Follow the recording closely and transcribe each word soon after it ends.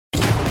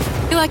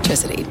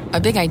electricity, a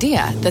big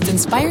idea that's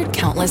inspired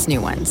countless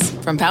new ones.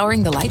 From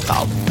powering the light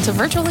bulb to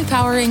virtually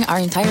powering our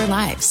entire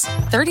lives.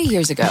 30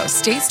 years ago,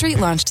 State Street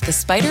launched the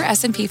SPDR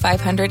S&P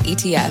 500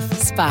 ETF,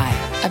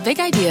 SPY. A big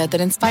idea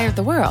that inspired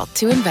the world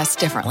to invest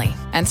differently.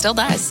 And still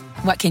does.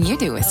 What can you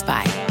do with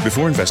SPY?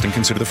 Before investing,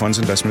 consider the fund's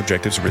investment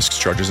objectives, risks,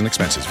 charges, and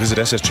expenses. Visit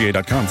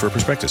ssga.com for a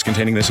prospectus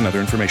containing this and other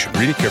information.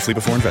 Read it carefully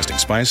before investing.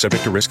 SPY is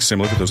subject to risks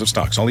similar to those of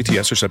stocks. All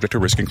ETFs are subject to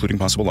risk, including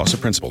possible loss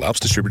of principal. Alps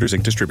Distributors,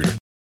 Inc. Distributor.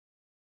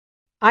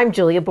 I'm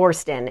Julia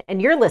Borston,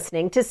 and you're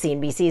listening to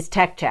CNBC's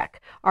Tech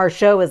Check. Our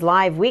show is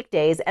live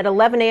weekdays at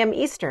 11 a.m.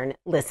 Eastern.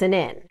 Listen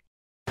in.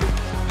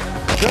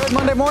 Good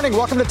Monday morning.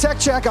 Welcome to Tech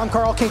Check. I'm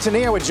Carl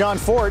Quintanilla with John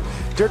Fort.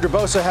 Deirdre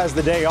Bosa has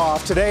the day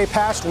off. Today,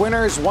 past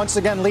winners once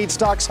again lead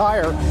stocks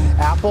higher.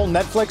 Apple,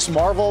 Netflix,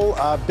 Marvel,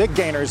 big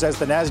gainers as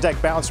the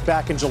Nasdaq bounced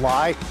back in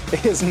July.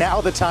 It is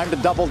now the time to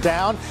double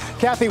down.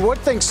 Cathie Wood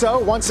thinks so,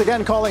 once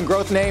again calling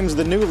growth names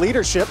the new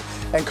leadership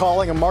and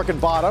calling a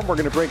market bottom. We're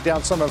going to break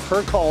down some of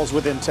her calls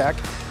within tech.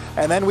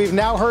 And then we've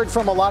now heard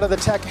from a lot of the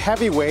tech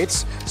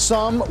heavyweights,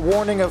 some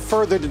warning of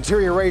further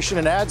deterioration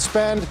in ad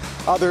spend,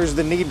 others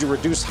the need to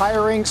reduce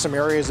hiring, some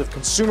areas of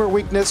consumer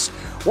weakness.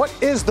 What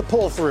is the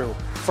pull through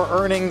for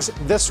earnings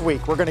this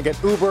week? We're going to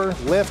get Uber,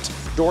 Lyft,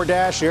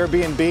 DoorDash,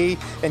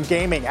 Airbnb, and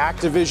gaming,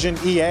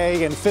 Activision,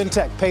 EA, and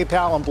fintech,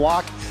 PayPal, and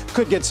Block.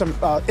 Could get some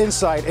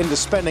insight into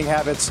spending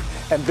habits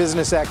and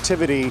business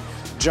activity.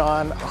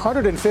 John,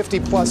 150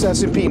 plus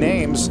S&P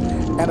names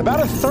and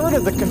about a third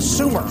of the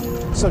consumer.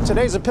 So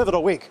today's a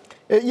pivotal week.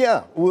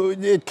 Yeah,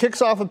 it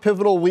kicks off a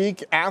pivotal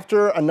week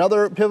after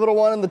another pivotal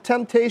one. And the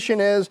temptation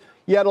is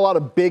you had a lot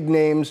of big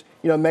names,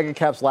 mega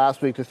caps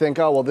last week to think,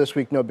 oh, well, this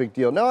week, no big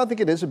deal. No, I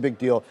think it is a big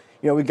deal.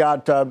 We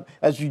got,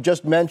 as you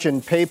just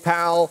mentioned,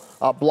 PayPal,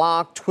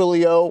 Block,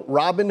 Twilio,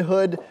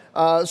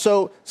 Robinhood.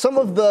 So some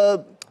of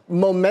the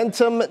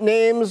momentum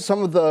names,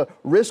 some of the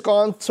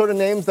risk-on sort of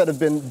names that have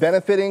been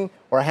benefiting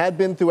or had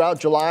been throughout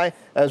July,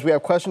 as we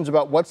have questions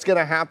about what's going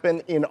to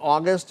happen in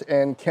August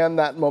and can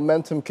that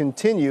momentum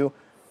continue.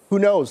 Who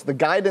knows? The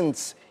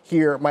guidance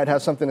here might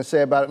have something to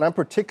say about it. And I'm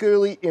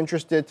particularly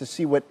interested to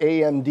see what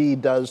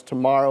AMD does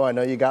tomorrow. I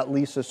know you got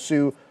Lisa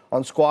Su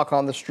on Squawk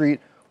on the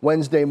Street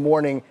Wednesday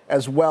morning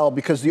as well,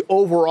 because the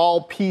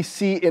overall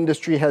PC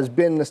industry has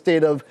been in a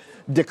state of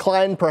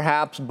decline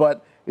perhaps,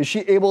 but is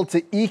she able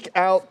to eke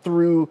out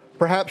through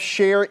perhaps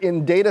share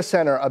in data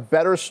center a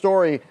better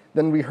story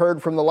than we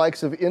heard from the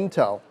likes of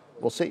Intel?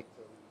 We'll see.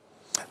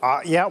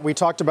 Yeah, we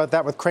talked about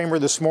that with Cramer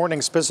this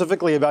morning,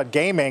 specifically about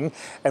gaming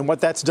and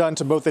what that's done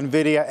to both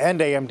NVIDIA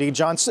and AMD.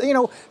 John,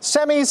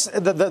 semis,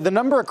 the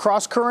number of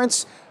cross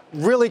currents,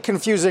 really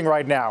confusing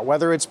right now,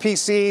 whether it's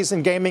PCs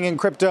and gaming and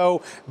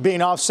crypto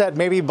being offset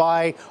maybe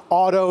by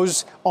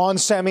autos on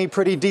semi.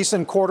 Pretty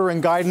decent quarter in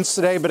guidance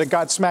today, but it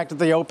got smacked at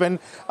the open.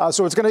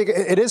 So it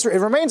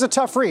remains a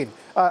tough read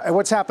at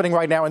what's happening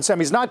right now in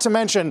semis, not to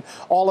mention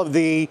all of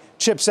the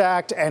CHIPS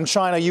Act and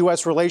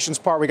China-U.S. relations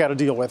part we got to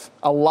deal with.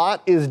 A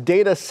lot is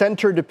data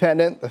center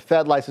dependent. The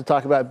Fed likes to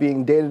talk about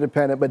being data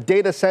dependent, but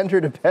data center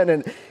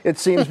dependent, it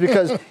seems,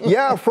 because,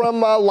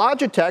 from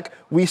Logitech,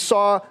 we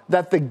saw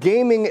that the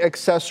gaming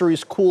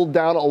accessories cooled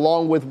down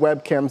along with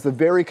webcams, the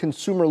very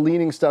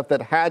consumer-leaning stuff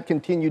that had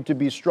continued to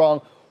be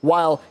strong,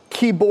 while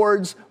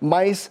keyboards,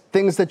 mice,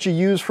 things that you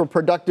use for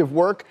productive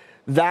work,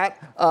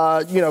 that,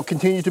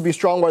 continue to be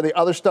strong while the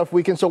other stuff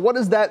weakened. So what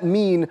does that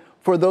mean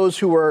for those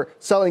who are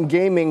selling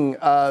gaming,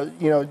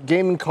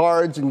 gaming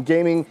cards and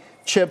gaming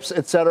chips,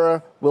 et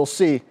cetera? We'll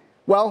see.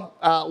 Well,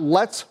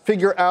 let's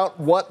figure out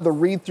what the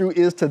read-through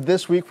is to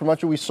this week from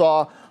much of we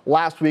saw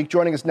last week.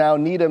 Joining us now,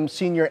 Needham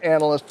senior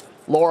analyst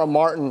Laura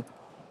Martin.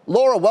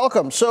 Laura,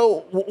 welcome.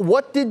 So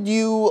what did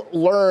you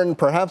learn,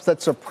 perhaps,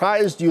 that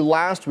surprised you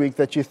last week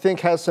that you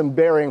think has some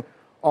bearing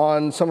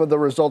on some of the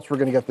results we're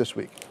going to get this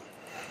week?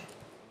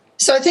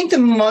 So I think the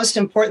most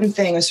important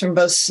thing is from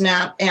both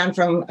Snap and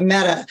from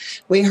Meta.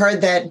 We heard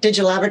that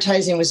digital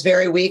advertising was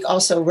very weak.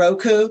 Also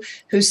Roku,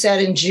 who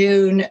said in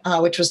June,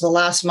 which was the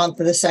last month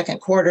of the second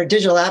quarter,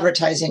 digital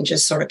advertising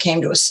just sort of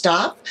came to a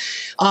stop.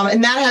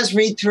 And that has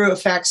read-through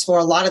effects for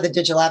a lot of the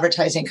digital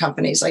advertising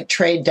companies like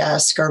Trade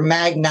Desk or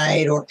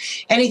Magnite or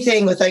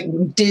anything with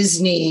like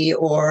Disney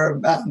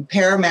or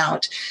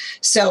Paramount.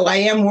 So I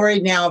am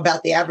worried now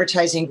about the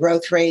advertising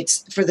growth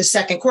rates for the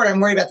second quarter.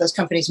 I'm worried about those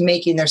companies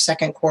making their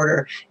second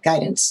quarter guidance.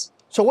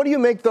 So what do you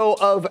make, though,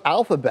 of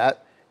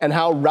Alphabet and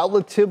how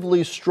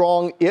relatively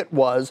strong it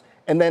was?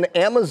 And then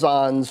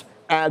Amazon's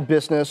ad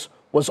business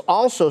was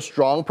also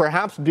strong,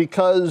 perhaps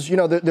because,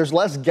 there's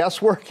less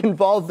guesswork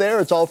involved there.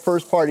 It's all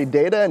first-party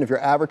data. And if you're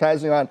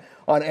advertising on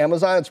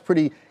Amazon, it's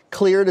pretty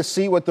clear to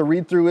see what the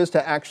read-through is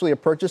to actually a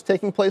purchase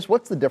taking place.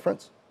 What's the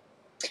difference?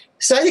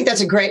 So I think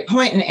that's a great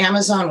point. And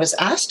Amazon was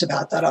asked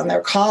about that on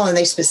their call. And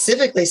they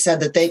specifically said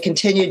that they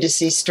continued to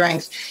see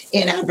strength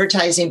in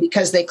advertising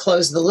because they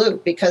closed the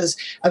loop, because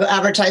an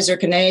advertiser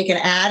can make an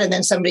ad and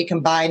then somebody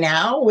can buy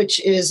now,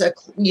 which is,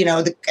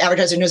 the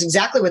advertiser knows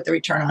exactly what the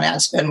return on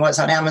ad spend was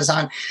on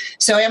Amazon.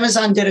 So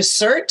Amazon did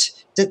assert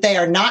that they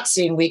are not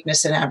seeing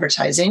weakness in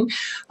advertising,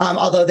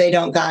 although they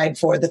don't guide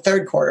for the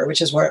third quarter,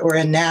 which is what we're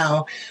in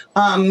now.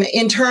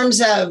 In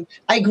terms of,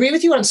 I agree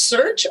with you on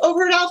search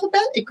over at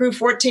Alphabet. It grew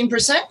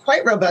 14%,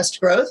 quite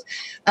robust growth,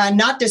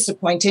 not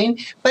disappointing.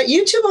 But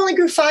YouTube only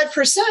grew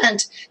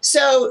 5%.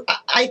 So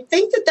I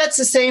think that that's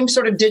the same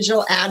sort of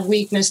digital ad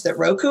weakness that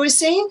Roku is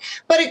seeing.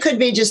 But it could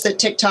be just that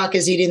TikTok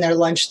is eating their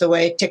lunch the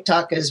way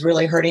TikTok is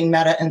really hurting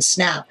Meta and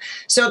Snap.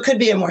 So it could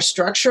be a more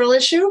structural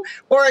issue,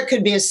 or it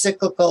could be a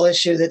cyclical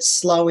issue that's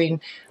slowing.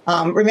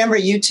 Remember,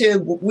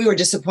 YouTube, we were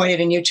disappointed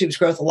in YouTube's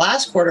growth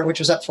last quarter, which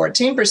was up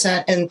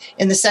 14%. And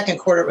in the second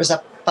quarter, it was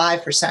up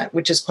 5%,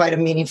 which is quite a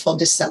meaningful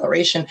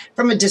deceleration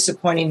from a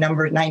disappointing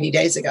number 90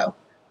 days ago.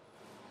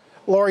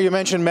 Laura, you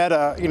mentioned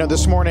Meta.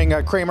 This morning,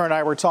 Kramer and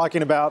I were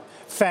talking about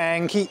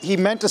FANG. He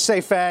meant to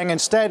say FANG.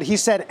 Instead, he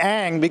said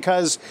ANG,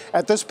 because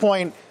at this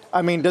point,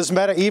 does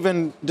Meta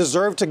even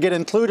deserve to get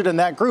included in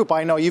that group?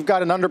 I know you've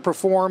got an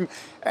underperform,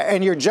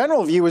 and your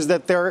general view is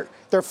that their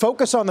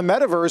focus on the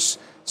metaverse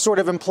sort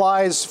of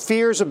implies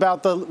fears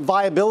about the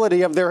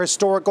viability of their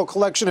historical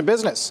collection of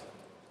business.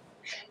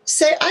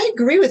 I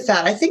agree with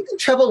that. I think the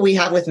trouble we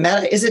have with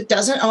Meta is it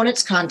doesn't own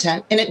its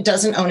content and it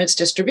doesn't own its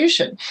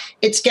distribution.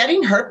 It's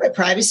getting hurt by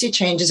privacy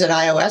changes at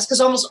iOS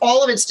because almost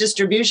all of its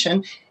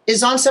distribution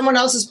is on someone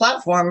else's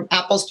platform,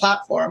 Apple's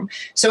platform.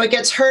 So it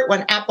gets hurt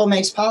when Apple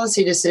makes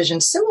policy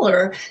decisions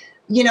similar.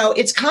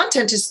 Its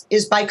content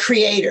is by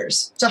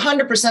creators. It's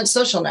 100%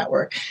 social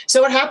network.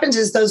 So what happens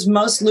is those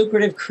most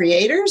lucrative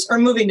creators are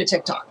moving to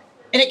TikTok.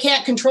 And it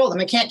can't control them.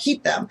 It can't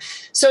keep them.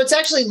 So it's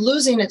actually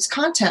losing its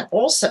content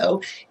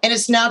also. And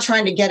it's now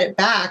trying to get it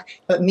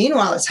back. But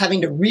meanwhile, it's having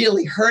to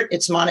really hurt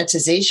its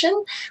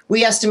monetization.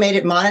 We estimate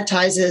it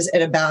monetizes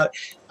at about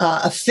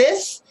a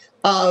fifth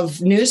of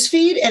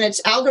newsfeed, and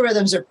its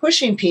algorithms are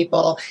pushing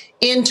people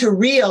into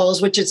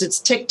Reels, which is its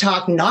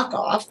TikTok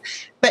knockoff,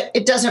 but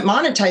it doesn't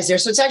monetize there.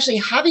 So it's actually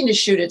having to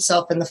shoot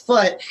itself in the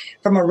foot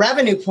from a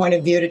revenue point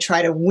of view to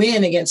try to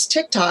win against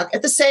TikTok.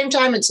 At the same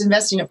time, it's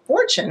investing a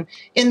fortune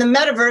in the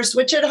metaverse,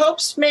 which it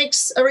hopes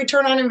makes a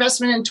return on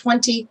investment in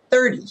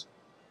 2030.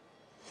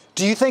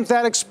 Do you think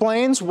that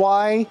explains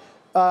why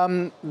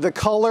the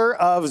color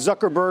of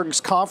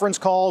Zuckerberg's conference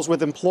calls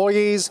with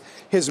employees,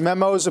 his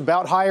memos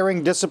about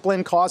hiring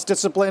discipline, cost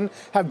discipline,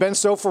 have been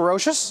so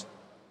ferocious?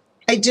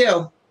 I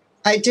do.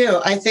 I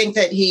think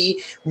that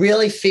he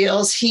really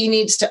feels he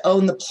needs to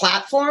own the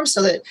platform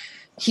so that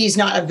he's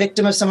not a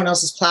victim of someone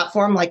else's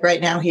platform, like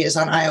right now he is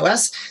on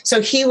iOS. So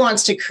he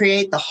wants to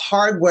create the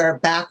hardware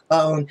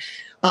backbone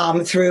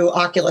through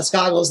Oculus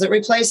goggles that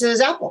replaces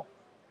Apple.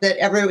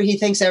 That he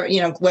thinks,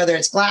 whether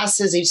it's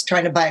glasses, he's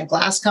trying to buy a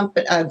glass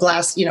company,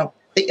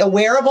 a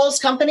wearables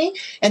company,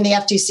 and the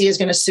FTC is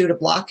going to sue to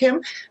block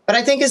him. But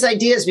I think his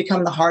idea has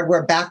become the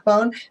hardware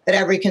backbone that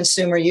every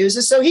consumer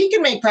uses, so he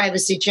can make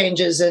privacy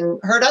changes and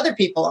hurt other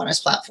people on his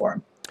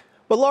platform.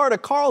 But Laura, to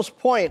Carl's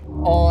point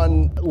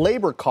on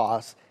labor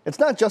costs, it's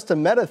not just a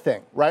Meta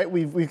thing, right?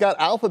 We've got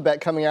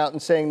Alphabet coming out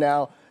and saying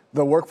now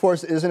the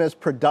workforce isn't as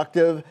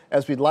productive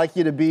as we'd like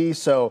you to be,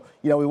 so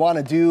we want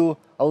to do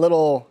a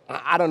little,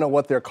 I don't know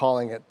what they're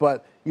calling it,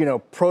 but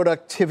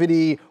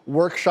productivity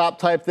workshop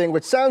type thing,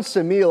 which sounds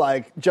to me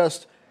like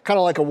just kind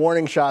of like a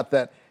warning shot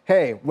that,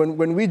 hey,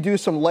 when we do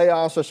some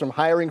layoffs or some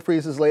hiring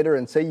freezes later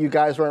and say you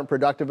guys weren't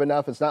productive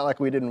enough, it's not like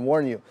we didn't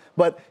warn you.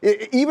 But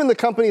even the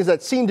companies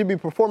that seem to be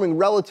performing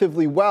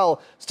relatively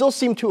well still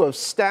seem to have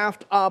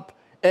staffed up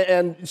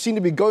and seem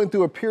to be going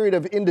through a period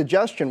of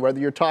indigestion, whether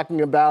you're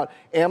talking about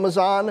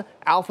Amazon,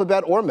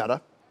 Alphabet, or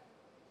Meta.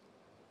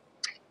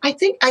 I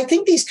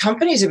think these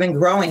companies have been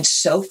growing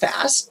so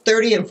fast,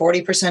 30 and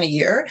 40% a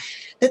year,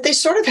 that they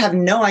sort of have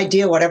no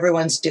idea what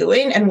everyone's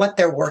doing and what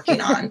they're working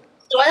on.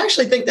 So I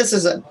actually think this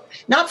is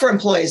not for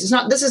employees.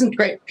 This isn't a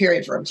great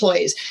period for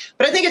employees,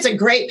 but I think it's a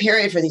great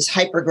period for these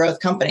hyper growth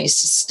companies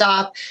to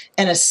stop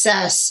and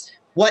assess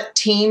what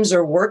teams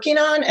are working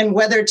on and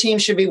whether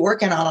teams should be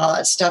working on all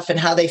that stuff and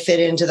how they fit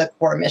into the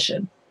core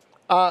mission.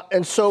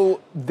 And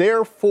so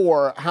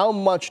therefore, how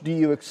much do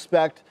you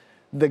expect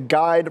the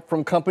guide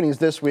from companies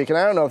this week, and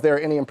I don't know if there are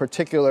any in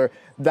particular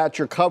that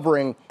you're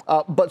covering,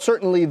 but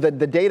certainly the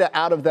data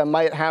out of them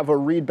might have a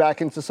read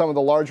back into some of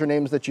the larger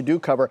names that you do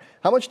cover.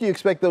 How much do you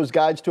expect those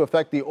guides to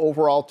affect the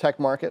overall tech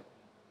market?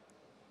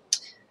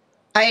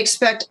 I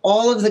expect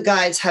all of the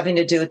guides having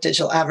to do with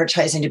digital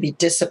advertising to be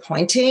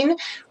disappointing.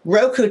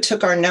 Roku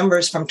took our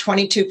numbers from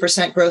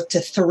 22% growth to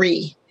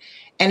 3%,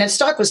 and its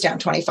stock was down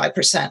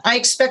 25%. I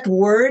expect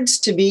words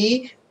to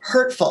be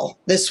hurtful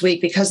this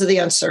week because of the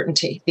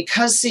uncertainty,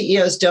 because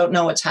CEOs don't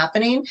know what's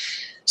happening.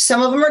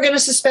 Some of them are going to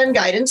suspend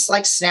guidance,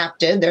 like Snap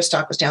did. Their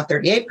stock was down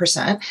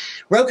 38%.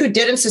 Roku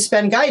didn't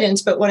suspend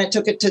guidance, but when it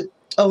took it to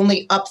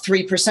only up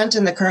 3%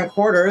 in the current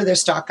quarter, their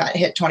stock got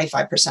hit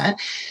 25%.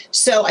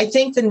 So I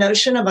think the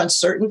notion of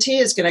uncertainty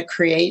is going to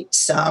create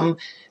some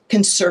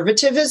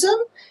conservatism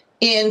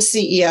in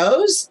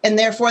CEOs, and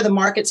therefore the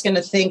market's going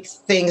to think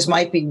things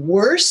might be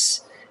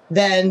worse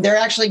than they're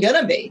actually going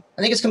to be.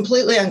 I think it's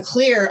completely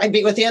unclear.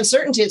 With the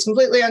uncertainty, it's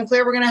completely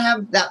unclear we're going to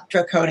have that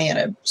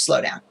draconian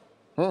slowdown.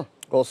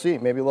 We'll see.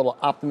 Maybe a little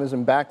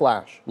optimism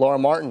backlash. Laura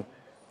Martin,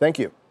 thank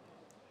you.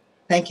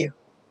 Thank you.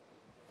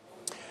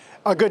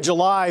 A good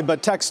July,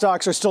 but tech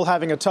stocks are still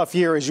having a tough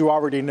year, as you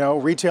already know.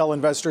 Retail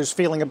investors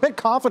feeling a bit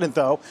confident,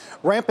 though,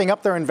 ramping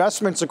up their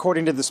investments,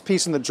 according to this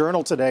piece in the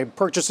Journal today.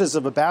 Purchases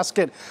of a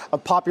basket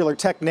of popular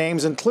tech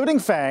names, including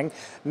FANG,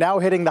 now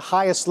hitting the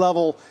highest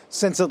level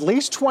since at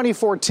least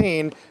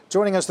 2014.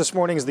 Joining us this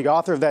morning is the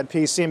author of that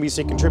piece,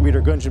 CNBC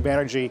contributor Gunjan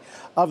Banerjee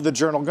of the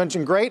Journal.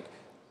 Gunjan, great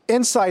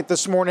insight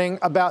this morning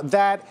about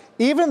that.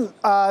 Even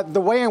the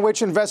way in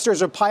which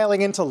investors are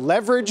piling into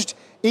leveraged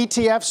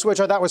ETFs, which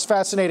I thought was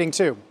fascinating,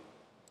 too.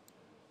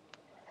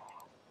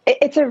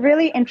 It's a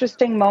really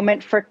interesting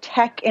moment for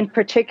tech in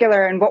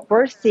particular. And what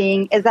we're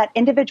seeing is that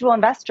individual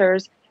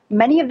investors,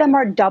 many of them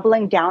are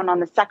doubling down on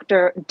the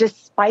sector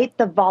despite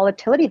the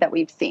volatility that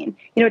we've seen.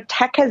 You know,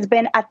 tech has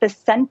been at the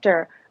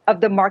center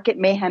of the market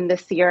mayhem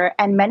this year.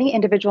 And many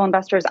individual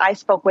investors I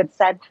spoke with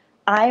said,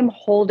 I'm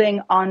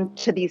holding on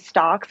to these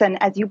stocks.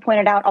 And as you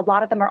pointed out, a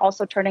lot of them are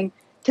also turning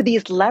to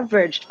these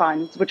leveraged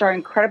funds, which are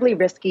incredibly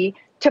risky,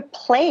 to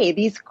play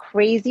these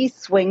crazy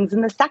swings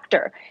in the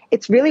sector.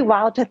 It's really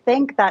wild to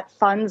think that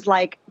funds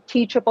like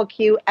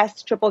TQQQ,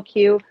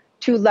 SQQQ,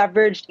 two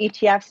leveraged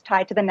ETFs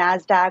tied to the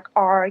NASDAQ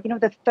are, you know,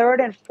 the third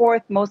and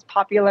fourth most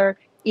popular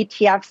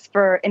ETFs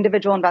for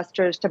individual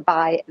investors to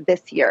buy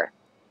this year.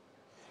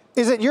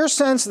 Is it your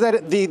sense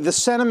that the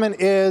sentiment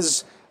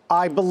is,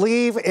 I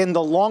believe in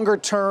the longer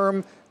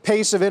term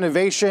pace of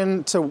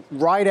innovation to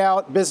ride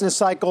out business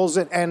cycles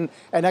and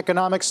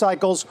economic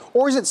cycles,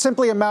 or is it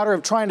simply a matter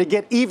of trying to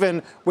get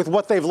even with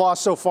what they've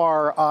lost so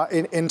far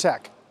in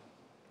tech?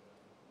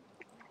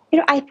 You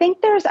know, I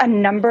think there's a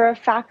number of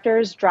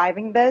factors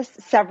driving this.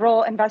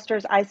 Several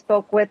investors I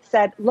spoke with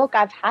said, look,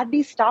 I've had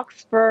these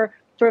stocks for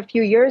a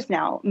few years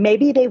now.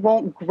 Maybe they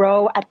won't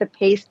grow at the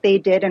pace they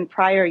did in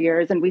prior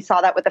years. And we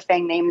saw that with the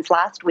FANG names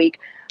last week.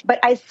 But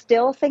I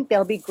still think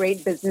they'll be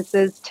great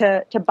businesses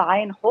to buy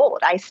and hold.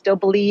 I still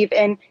believe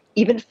in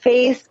even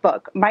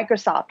Facebook,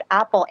 Microsoft,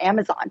 Apple,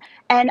 Amazon.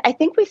 And I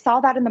think we saw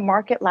that in the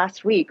market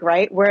last week,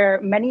 right? Where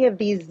many of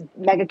these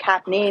mega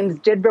cap names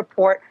did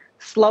report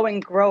slowing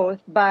growth,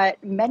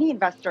 but many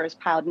investors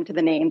piled into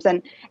the names.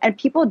 And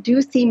people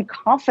do seem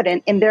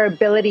confident in their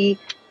ability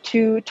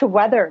to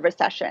weather a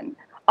recession.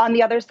 On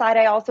the other side,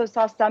 I also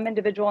saw some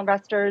individual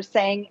investors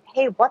saying,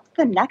 hey, what's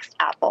the next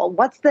Apple?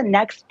 What's the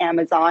next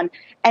Amazon?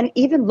 And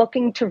even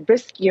looking to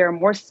riskier,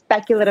 more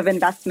speculative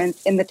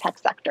investments in the tech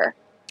sector.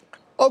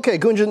 Okay,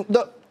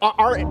 Gunjan,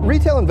 are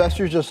retail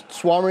investors just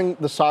swarming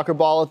the soccer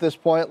ball at this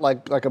point,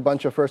 like a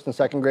bunch of first and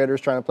second graders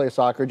trying to play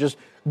soccer, just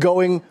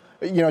going,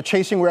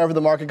 chasing wherever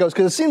the market goes?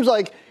 Because it seems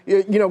like,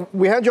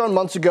 we had you on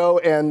months ago,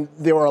 and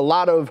there were a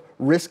lot of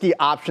risky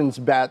options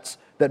bets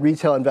that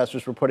retail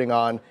investors were putting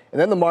on.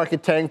 And then the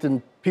market tanked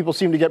and people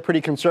seem to get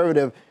pretty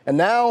conservative. And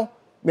now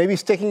maybe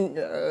sticking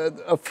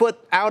a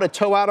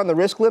toe out on the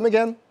risk limb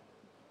again?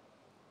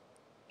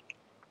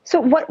 So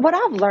what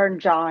I've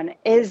learned, John,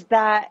 is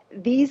that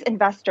these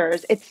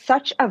investors, it's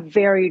such a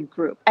varied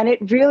group, and it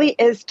really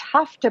is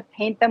tough to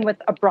paint them with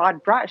a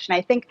broad brush. And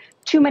I think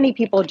too many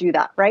people do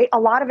that, right? A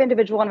lot of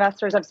individual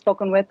investors I've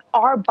spoken with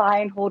are buy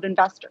and hold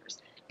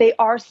investors. They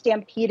are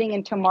stampeding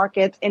into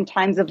markets in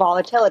times of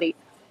volatility.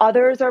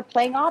 Others are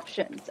playing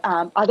options.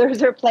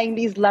 Others are playing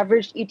these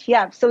leveraged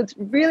ETFs. So it's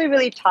really,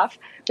 really tough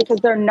because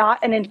they're not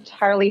an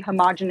entirely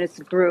homogenous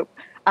group.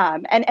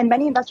 And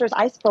many investors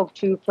I spoke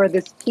to for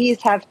this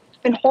piece have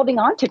been holding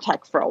on to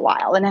tech for a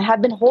while and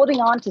have been holding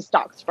on to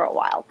stocks for a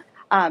while.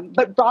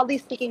 But broadly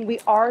speaking, we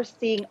are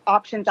seeing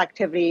options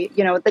activity,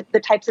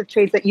 the types of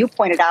trades that you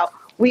pointed out.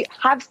 We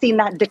have seen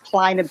that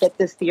decline a bit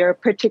this year,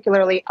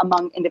 particularly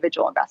among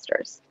individual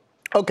investors.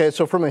 Okay,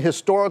 so from a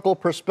historical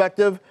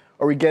perspective,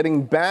 are we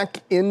getting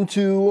back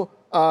into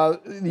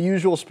the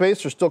usual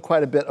space or still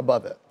quite a bit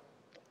above it?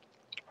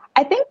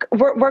 I think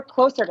we're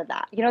closer to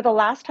that. The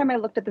last time I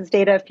looked at this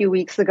data a few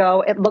weeks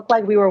ago, it looked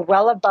like we were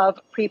well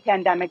above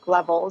pre-pandemic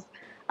levels,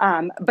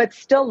 but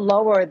still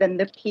lower than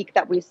the peak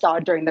that we saw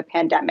during the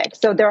pandemic.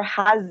 So there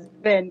has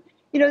been,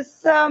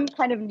 some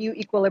kind of new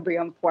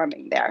equilibrium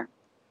forming there.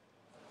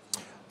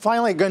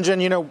 Finally,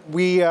 Gunjan,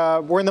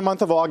 we're in the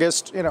month of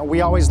August.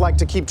 We always like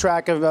to keep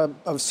track of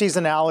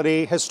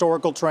seasonality,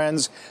 historical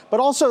trends, but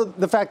also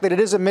the fact that it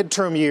is a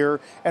midterm year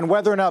and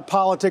whether or not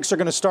politics are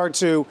going to start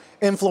to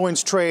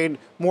influence trade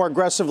more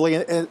aggressively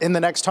in the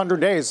next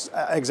 100 days.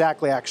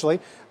 Exactly, actually.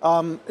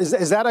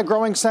 Is that a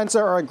growing sense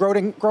or a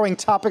growing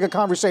topic of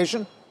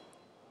conversation?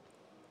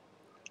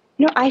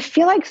 I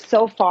feel like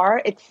so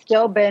far it's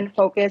still been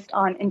focused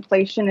on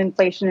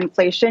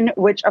inflation,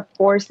 which of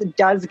course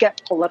does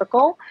get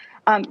political.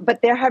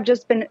 But there have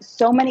just been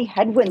so many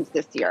headwinds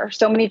this year,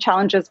 so many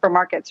challenges for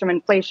markets from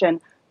inflation,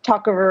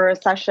 talk of a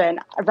recession.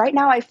 Right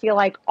now, I feel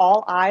like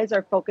all eyes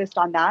are focused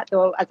on that,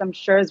 though, as I'm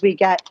sure as we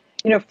get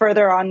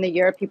further on in the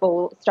year, people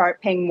will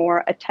start paying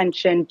more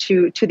attention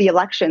to the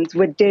elections,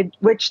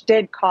 which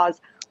did cause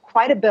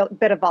quite a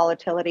bit of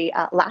volatility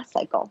last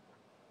cycle.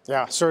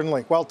 Yeah,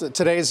 certainly. Well,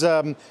 today's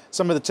some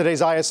of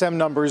today's ISM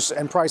numbers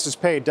and prices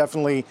paid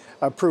definitely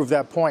prove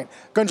that point.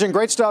 Gunjan,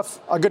 great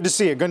stuff. Good to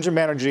see you. Gunjan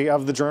Banerjee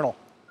of the Journal.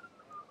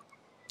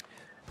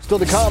 Still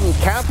to come,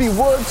 Cathie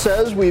Wood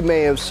says we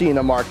may have seen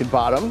a market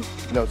bottom.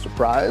 No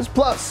surprise.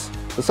 Plus,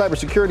 the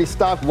cybersecurity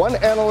stock one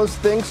analyst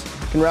thinks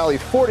can rally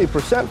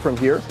 40% from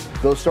here.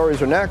 Those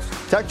stories are next.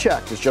 Tech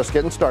Check is just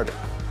getting started.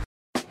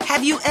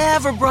 Have you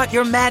ever brought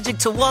your magic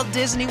to Walt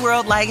Disney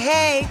World like,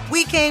 hey,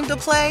 we came to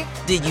play?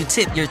 Did you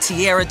tip your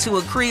tiara to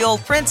a Creole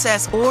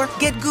princess or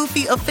get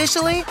goofy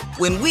officially?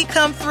 When we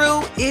come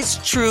through, it's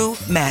true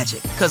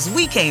magic, because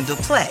we came to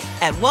play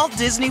at Walt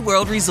Disney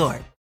World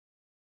Resort.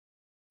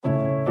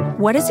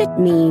 What does it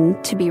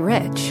mean to be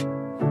rich?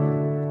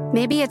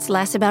 Maybe it's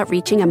less about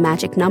reaching a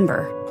magic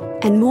number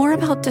and more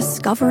about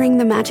discovering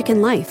the magic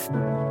in life.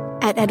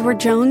 At Edward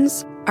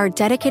Jones, our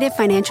dedicated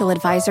financial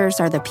advisors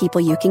are the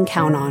people you can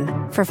count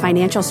on for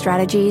financial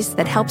strategies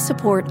that help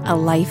support a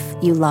life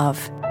you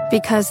love.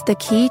 Because the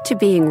key to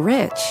being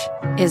rich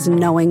is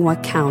knowing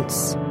what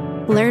counts.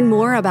 Learn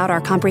more about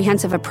our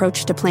comprehensive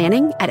approach to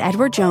planning at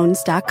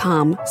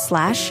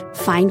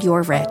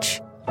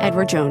edwardjones.com/findyourrich.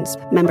 Edward Jones,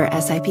 member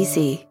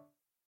SIPC.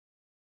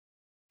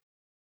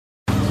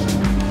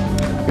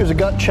 Here's a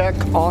gut check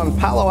on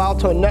Palo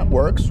Alto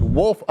Networks.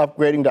 Wolf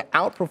upgrading to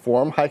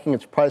outperform, hiking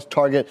its price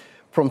target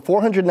from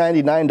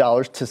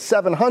 $499 to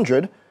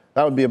 $700.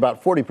 That would be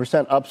about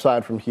 40%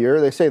 upside from here.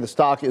 They say the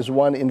stock is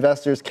one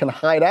investors can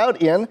hide out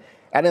in,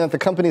 adding that the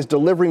company is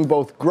delivering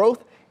both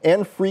growth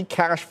and free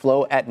cash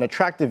flow at an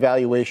attractive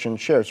valuation.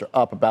 Shares are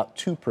up about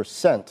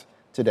 2%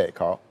 today,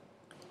 Carl.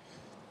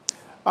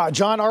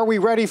 John, are we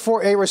ready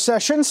for a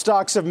recession?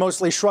 Stocks have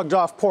mostly shrugged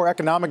off poor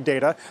economic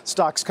data.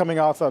 Stocks coming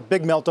off a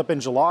big melt up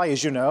in July,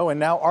 as you know. And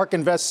now ARK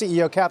Invest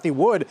CEO Cathie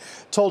Wood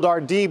told our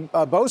D.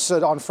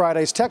 Bosa on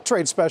Friday's Tech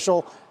Trade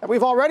special that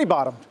we've already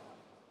bottomed.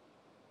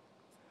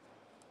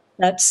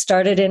 That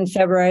started in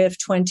February of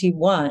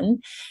 21.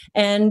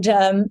 And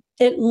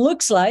it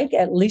looks like,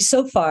 at least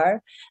so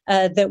far,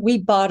 that we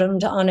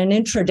bottomed on an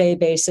intraday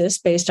basis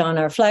based on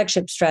our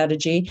flagship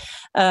strategy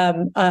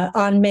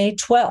on May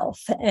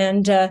 12th.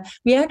 And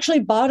we actually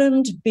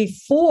bottomed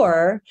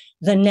before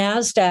the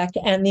NASDAQ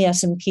and the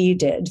S&P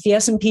did. The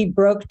S&P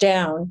broke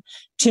down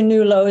to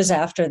new lows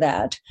after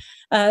that.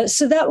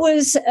 So that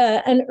was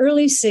an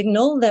early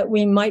signal that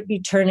we might be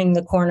turning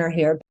the corner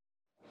here.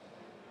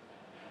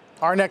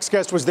 Our next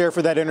guest was there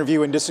for that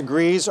interview and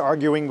disagrees,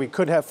 arguing we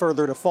could have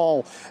further to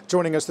fall.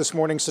 Joining us this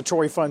morning,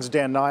 Satori Fund's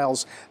Dan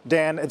Niles.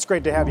 Dan, it's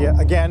great to have you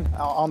again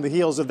on the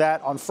heels of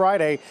that on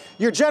Friday.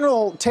 Your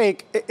general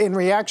take in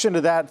reaction to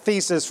that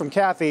thesis from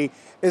Cathie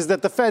is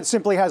that the Fed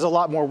simply has a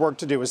lot more work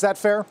to do. Is that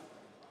fair?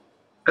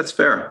 That's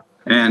fair.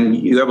 And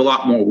you have a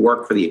lot more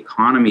work for the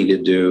economy to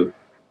do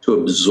to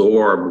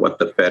absorb what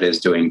the Fed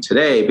is doing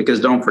today, because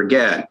don't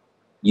forget,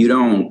 you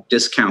don't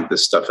discount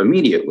this stuff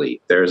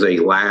immediately. There's a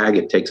lag.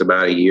 It takes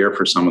about a year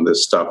for some of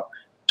this stuff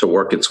to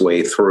work its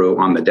way through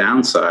on the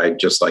downside,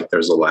 just like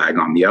there's a lag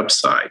on the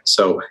upside.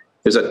 So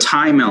there's a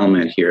time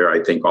element here,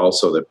 I think,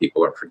 also that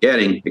people are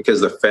forgetting,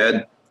 because the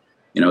Fed,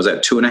 is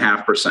at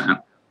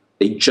 2.5%.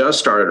 They just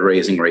started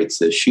raising rates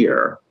this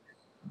year.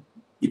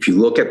 If you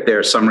look at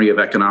their summary of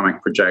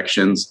economic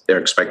projections, they're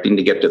expecting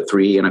to get to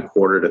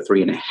 3.25 to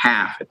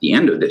 3.5 at the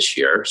end of this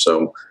year.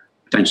 So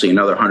potentially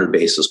another 100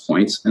 basis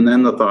points. And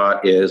then the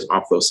thought is,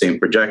 off those same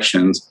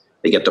projections,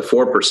 they get to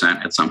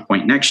 4% at some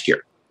point next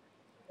year.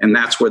 And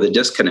that's where the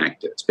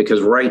disconnect is.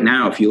 Because right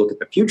now, if you look at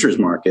the futures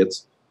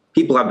markets,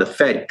 people have the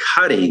Fed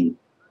cutting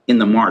in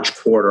the March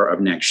quarter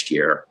of next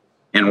year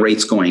and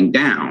rates going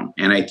down.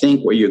 And I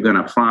think what you're going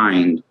to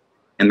find,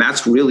 and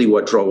that's really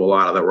what drove a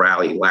lot of the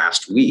rally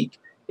last week,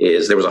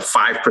 is there was a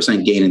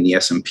 5% gain in the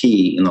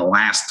S&P in the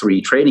last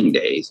 3 trading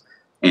days.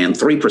 And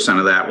 3%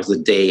 of that was the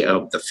day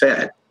of the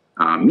Fed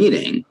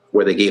meeting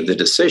where they gave the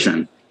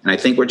decision. And I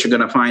think what you're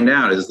going to find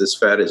out is this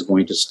Fed is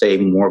going to stay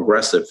more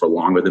aggressive for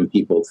longer than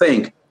people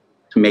think,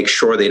 to make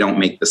sure they don't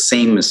make the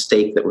same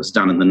mistake that was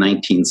done in the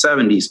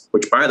 1970s,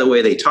 which, by the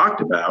way, they talked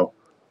about,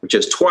 which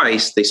is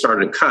twice they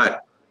started to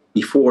cut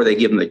before they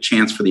give them the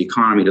chance for the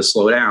economy to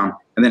slow down.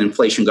 And then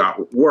inflation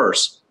got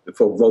worse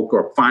before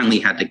Volcker finally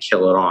had to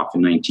kill it off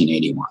in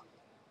 1981.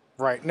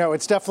 Right. No,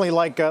 it's definitely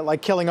like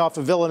killing off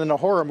a villain in a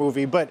horror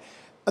movie. But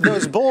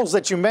those bulls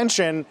that you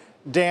mentioned,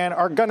 Dan,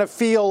 are going to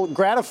feel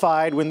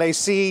gratified when they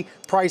see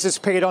prices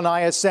paid on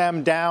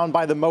ISM down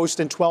by the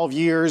most in 12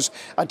 years,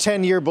 a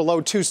 10-year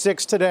below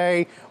 2.6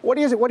 today. What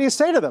do you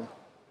say to them?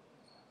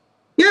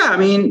 Yeah, I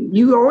mean,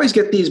 you always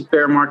get these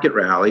bear market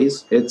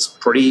rallies. It's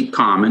pretty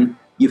common.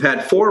 You've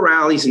had 4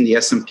 rallies in the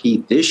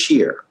S&P this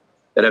year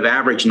that have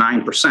averaged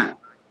 9%.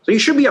 So you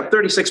should be up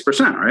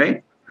 36%,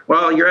 right?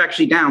 Well, you're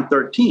actually down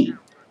 13.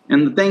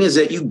 And the thing is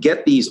that you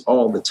get these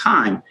all the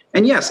time.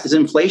 And yes, is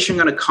inflation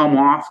going to come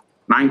off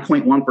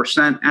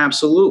 9.1%?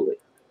 Absolutely.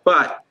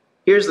 But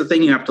here's the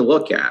thing you have to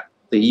look at.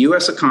 The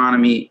U.S.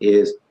 economy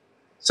is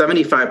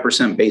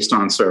 75% based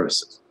on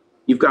services.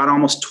 You've got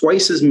almost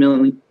twice as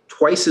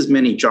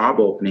many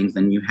job openings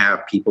than you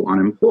have people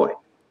unemployed.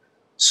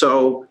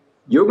 So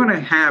you're going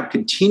to have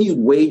continued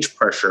wage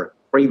pressure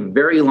for a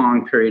very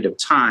long period of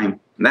time,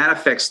 and that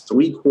affects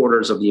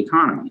 3/4 of the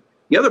economy.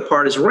 The other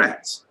part is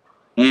rents.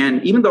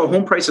 And even though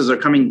home prices are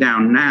coming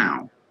down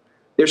now,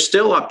 they're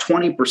still up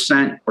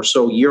 20% or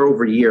so year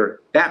over year.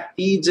 That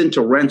feeds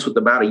into rents with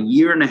about a 1.5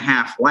 year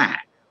lag.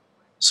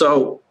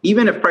 So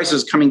even if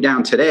prices are coming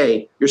down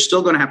today, you're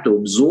still going to have to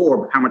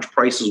absorb how much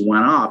prices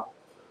went up.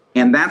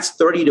 And that's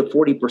 30 to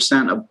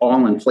 40% of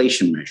all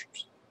inflation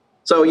measures.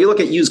 So you look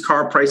at used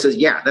car prices,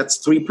 yeah, that's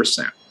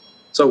 3%.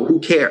 So who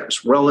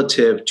cares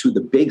relative to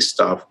the big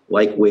stuff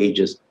like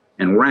wages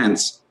and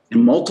rents?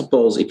 And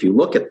multiples, if you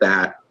look at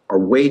that, are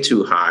way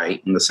too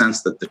high in the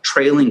sense that the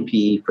trailing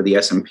P for the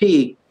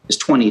S&P is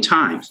 20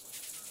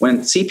 times. When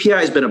CPI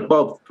has been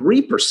above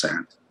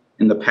 3%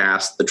 in the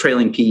past, the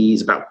trailing PE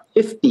is about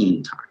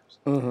 15 times.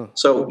 Mm-hmm.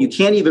 So you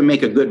can't even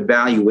make a good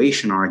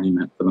valuation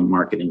argument for the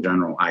market in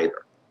general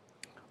either.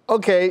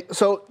 Okay,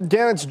 so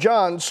Dan, it's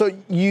John. So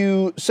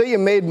you say you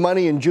made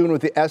money in June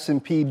with the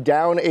S&P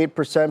down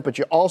 8%, but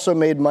you also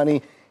made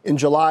money in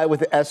July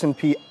with the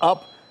S&P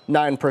up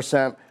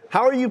 9%.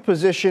 How are you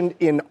positioned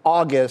in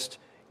August,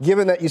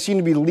 given that you seem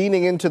to be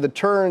leaning into the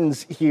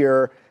turns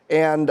here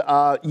and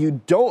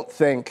you don't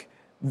think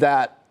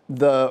that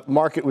the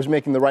market was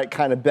making the right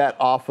kind of bet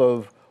off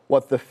of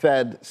what the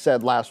Fed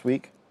said last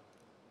week?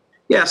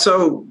 Yeah,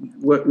 so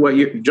what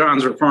you're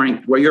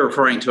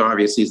referring to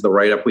obviously is the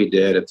write-up we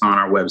did. It's on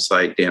our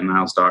website,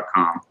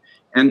 danniles.com.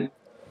 And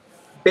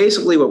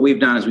basically what we've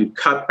done is we've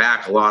cut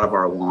back a lot of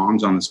our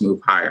longs on this move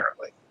higher.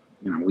 Like,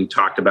 we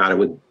talked about it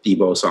with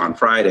DeBosa on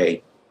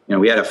Friday.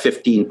 We had a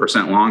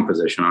 15% long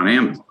position on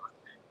Amazon.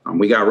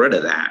 We got rid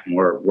of that, and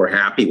we're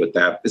happy with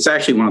that. It's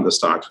actually one of the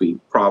stocks we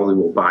probably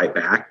will buy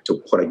back to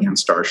put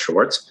against our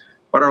shorts.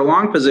 But our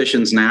long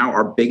positions now,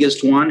 our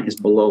biggest one is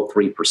below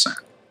 3%.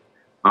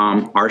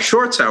 Our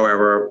shorts,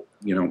 however,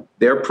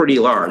 they're pretty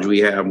large. We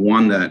have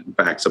one that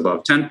backs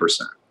above 10%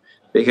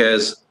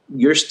 because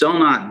you're still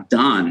not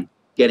done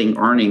getting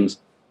earnings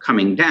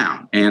coming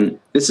down. And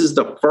this is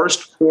the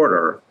first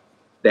quarter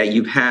that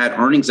you've had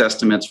earnings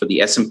estimates for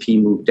the S&P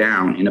move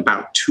down in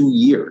about 2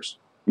 years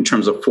in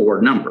terms of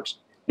forward numbers.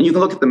 And you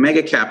can look at the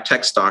mega cap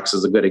tech stocks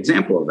as a good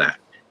example of that.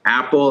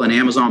 Apple and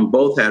Amazon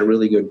both had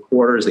really good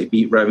quarters. They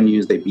beat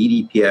revenues, they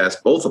beat EPS,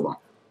 both of them.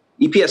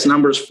 EPS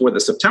numbers for the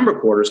September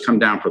quarters come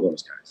down for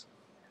those guys.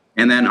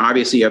 And then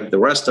obviously you have the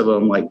rest of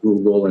them like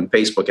Google and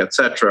Facebook, et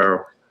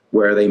cetera,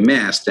 where they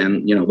missed,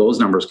 and those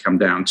numbers come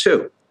down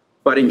too.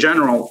 But in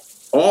general,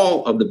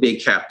 all of the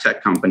big cap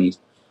tech companies,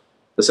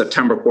 the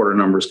September quarter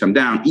numbers come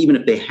down, even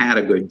if they had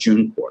a good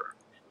June quarter.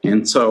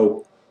 And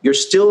so you're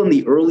still in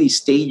the early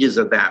stages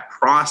of that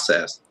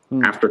process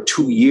after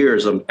 2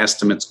 years of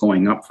estimates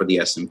going up for the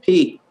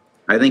S&P.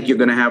 I think you're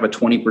going to have a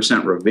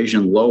 20%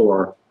 revision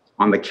lower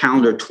on the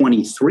calendar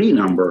 23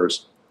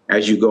 numbers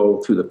as you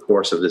go through the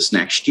course of this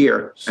next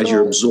year, as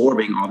you're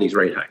absorbing all these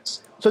rate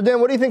hikes. So Dan,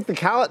 what do you think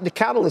the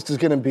catalyst is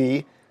going to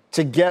be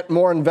to get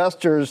more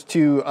investors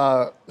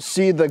to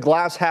see the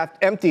glass half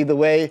empty the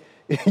way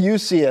you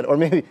see it, or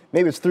maybe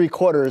it's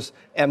 3/4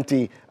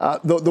 empty,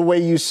 the way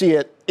you see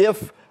it?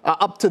 If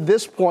up to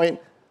this point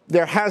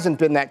there hasn't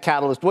been that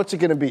catalyst, what's it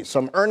going to be?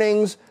 Some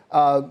earnings,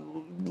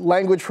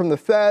 language from the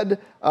Fed?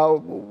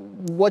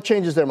 What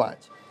changes their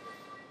minds?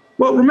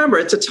 Well, remember,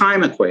 it's a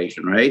time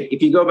equation, right?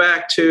 If you go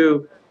back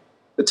to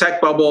the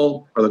tech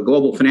bubble or the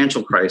global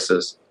financial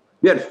crisis,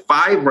 you had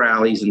 5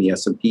 rallies in the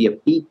S&P of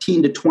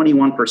 18 to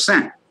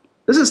 21%.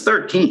 This is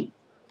 13.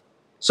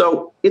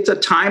 So it's a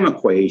time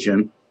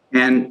equation.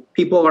 And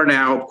people are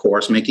now, of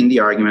course, making the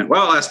argument,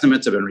 well,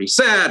 estimates have been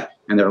reset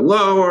and they're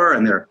lower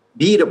and they're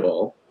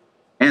beatable.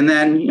 And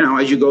then,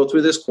 as you go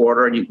through this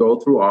quarter and you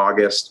go through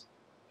August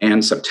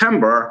and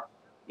September,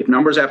 if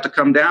numbers have to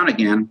come down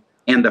again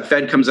and the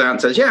Fed comes out and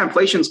says, yeah,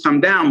 inflation's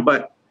come down,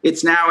 but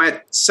it's now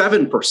at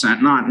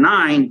 7%, not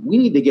 9%. We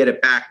need to get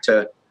it back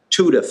to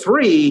 2 to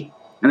 3%.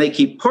 And they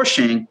keep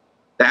pushing.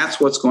 That's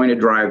what's going to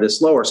drive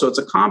this lower. So it's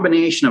a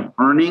combination of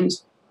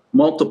earnings,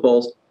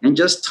 multiples, and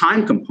just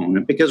time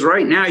component. Because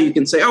right now you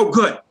can say, oh,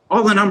 good,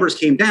 all the numbers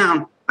came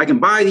down. I can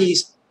buy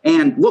these.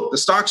 And look, the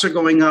stocks are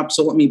going up,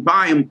 so let me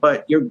buy them.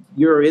 But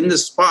you're in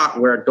this spot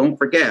where, don't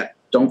forget,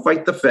 don't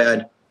fight the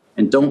Fed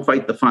and don't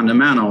fight the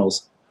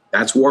fundamentals.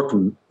 That's worked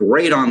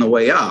great on the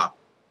way up.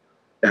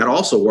 That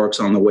also works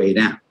on the way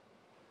down.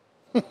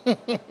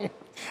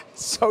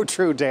 So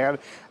true, Dan.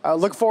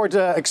 Look forward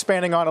to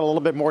expanding on it a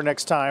little bit more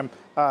next time.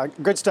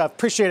 Good stuff.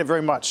 Appreciate it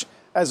very much.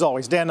 As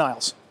always, Dan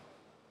Niles.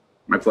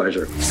 My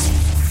pleasure.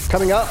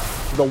 Coming up,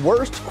 the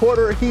worst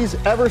quarter he's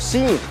ever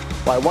seen.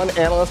 Why one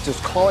analyst is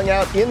calling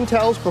out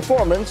Intel's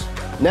performance.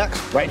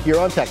 Next, right here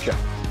on Tech Check.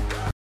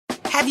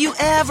 Have you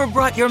ever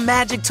brought your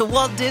magic to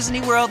Walt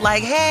Disney World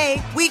like,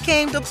 hey, we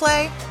came to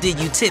play? Did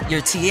you tip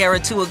your tiara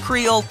to a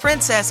Creole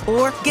princess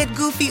or get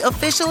goofy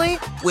officially?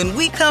 When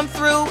we come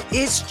through,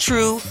 it's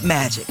true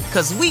magic,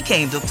 because we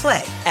came to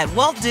play at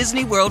Walt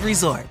Disney World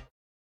Resort.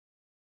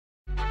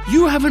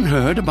 You haven't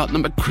heard about the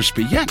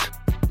McCrispy yet?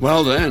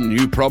 Well, then,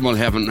 you probably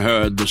haven't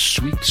heard the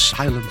sweet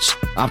silence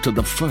after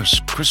the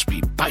first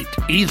crispy bite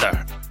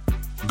either.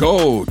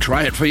 Go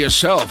try it for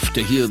yourself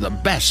to hear the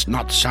best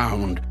nut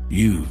sound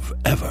you've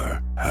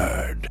ever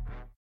heard.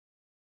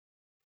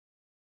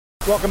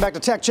 Welcome back to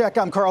Tech Check.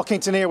 I'm Carl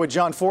Quintanilla with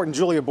John Fort and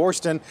Julia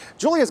Boorstin.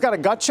 Julia's got a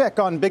gut check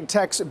on big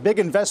tech's big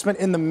investment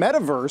in the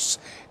metaverse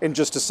in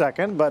just a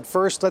second. But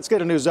first, let's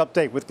get a news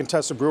update with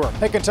Contessa Brewer.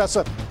 Hey,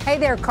 Contessa. Hey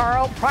there,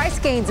 Carl. Price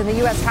gains in the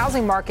U.S.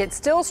 housing market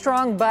still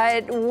strong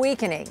but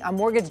weakening. A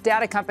mortgage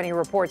data company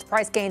reports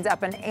price gains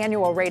up an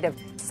annual rate of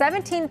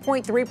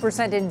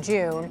 17.3% in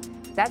June.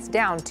 That's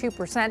down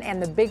 2% and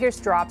the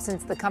biggest drop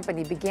since the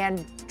company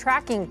began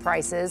tracking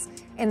prices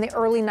in the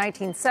early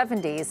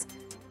 1970s.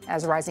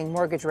 As rising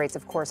mortgage rates,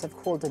 of course, have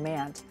cooled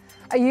demand.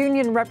 A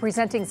union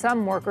representing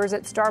some workers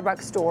at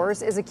Starbucks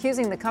stores is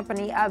accusing the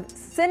company of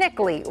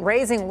cynically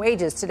raising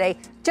wages today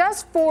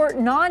just for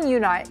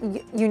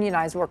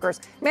non-unionized workers.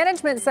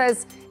 Management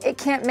says it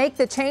can't make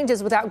the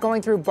changes without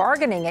going through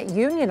bargaining at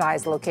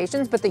unionized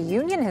locations, but the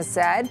union has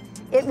said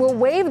it will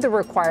waive the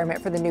requirement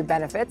for the new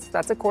benefits.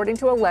 That's according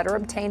to a letter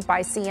obtained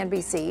by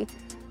CNBC.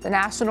 The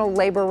National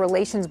Labor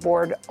Relations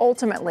Board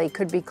ultimately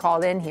could be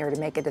called in here to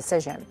make a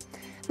decision.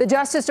 The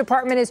Justice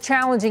Department is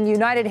challenging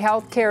United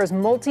Healthcare's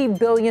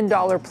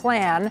multi-billion-dollar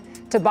plan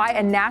to buy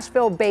a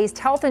Nashville-based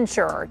health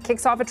insurer. It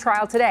kicks off a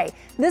trial today.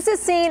 This is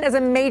seen as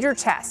a major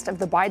test of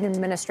the Biden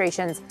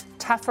administration's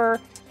tougher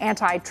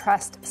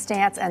antitrust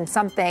stance and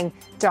something,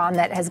 John,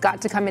 that has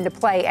got to come into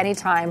play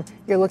anytime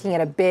you're looking at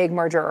a big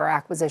merger or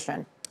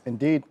acquisition.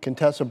 Indeed.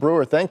 Contessa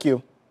Brewer, thank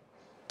you.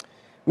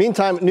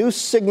 Meantime, new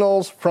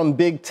signals from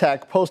big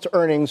tech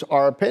post-earnings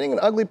are painting an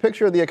ugly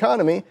picture of the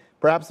economy,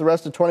 perhaps the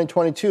rest of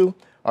 2022.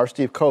 Our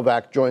Steve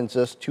Kovac joins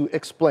us to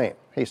explain.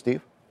 Hey,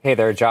 Steve. Hey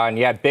there, John.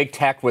 Yeah, big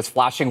tech was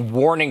flashing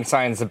warning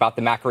signs about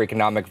the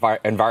macroeconomic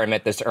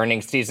environment this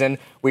earnings season.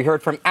 We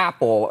heard from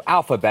Apple,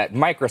 Alphabet,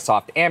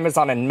 Microsoft,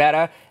 Amazon, and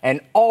Meta,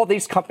 and all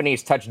these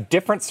companies touch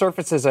different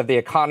surfaces of the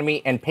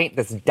economy and paint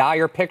this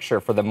dire picture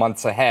for the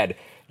months ahead.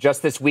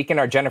 Just this weekend,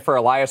 our Jennifer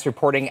Elias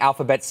reporting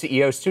Alphabet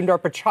CEO Sundar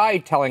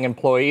Pichai telling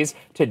employees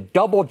to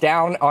double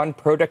down on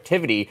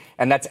productivity.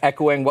 And that's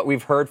echoing what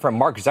we've heard from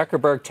Mark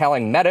Zuckerberg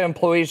telling Meta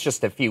employees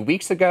just a few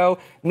weeks ago.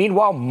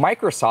 Meanwhile,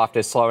 Microsoft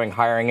is slowing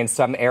hiring in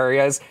some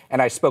areas.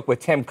 And I spoke with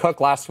Tim Cook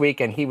last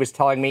week, and he was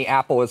telling me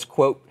Apple is,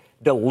 quote,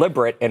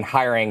 deliberate in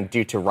hiring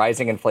due to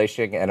rising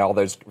inflation and all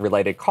those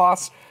related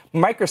costs.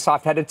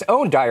 Microsoft had its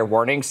own dire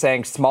warning,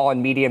 saying small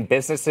and medium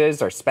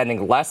businesses are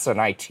spending less on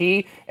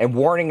IT and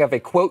warning of a,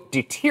 quote,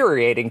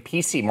 deteriorating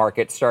PC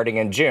market starting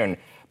in June.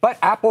 But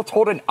Apple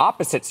told an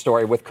opposite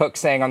story, with Cook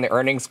saying on the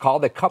earnings call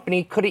the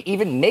company couldn't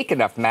even make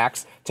enough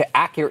Macs to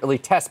accurately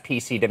test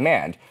PC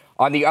demand.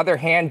 On the other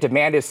hand,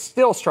 demand is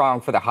still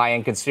strong for the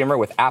high-end consumer,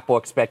 with Apple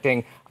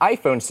expecting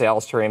iPhone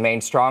sales to remain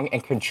strong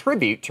and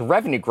contribute to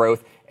revenue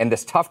growth in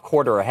this tough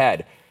quarter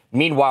ahead.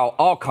 Meanwhile,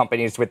 all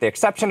companies, with the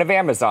exception of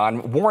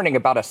Amazon, warning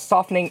about a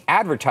softening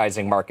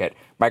advertising market.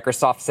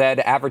 Microsoft said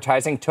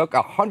advertising took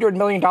a $100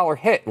 million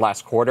hit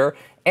last quarter,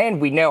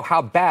 and we know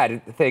how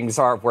bad things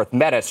are with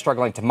Meta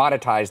struggling to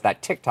monetize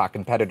that TikTok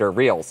competitor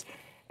Reels.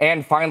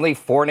 And finally,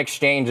 foreign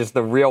exchange is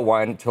the real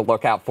one to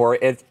look out for.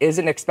 It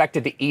isn't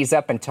expected to ease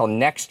up until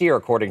next year,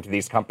 according to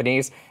these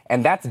companies.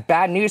 And that's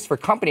bad news for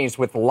companies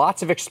with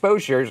lots of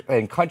exposure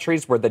in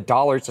countries where the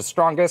dollar is the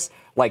strongest,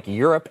 like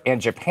Europe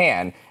and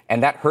Japan.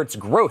 And that hurts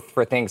growth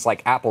for things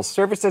like Apple's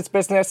services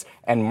business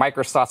and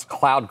Microsoft's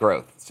cloud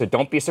growth. So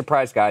don't be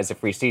surprised, guys,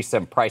 if we see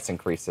some price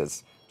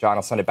increases. John,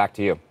 I'll send it back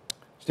to you.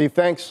 Steve,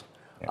 thanks.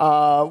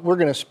 We're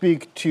going to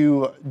speak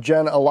to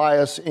Jen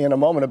Elias in a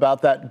moment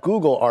about that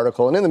Google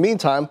article. And in the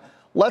meantime,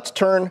 let's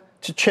turn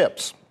to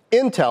chips.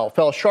 Intel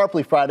fell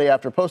sharply Friday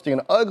after posting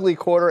an ugly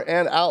quarter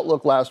and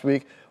outlook last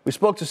week. We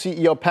spoke to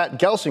CEO Pat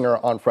Gelsinger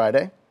on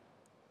Friday.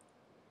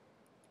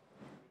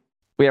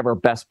 We have our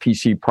best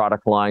PC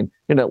product line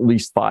in at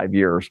least 5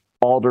 years.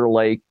 Alder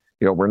Lake,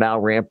 we're now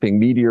ramping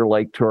Meteor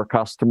Lake to our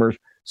customers.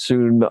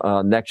 Soon,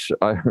 next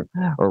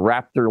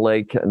Raptor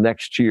Lake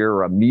next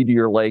year, a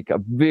Meteor Lake, a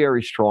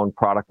very strong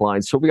product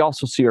line. So we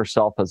also see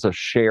ourselves as a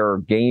share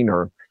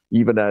gainer,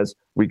 even as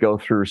we go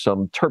through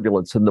some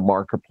turbulence in the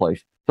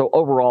marketplace. So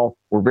overall,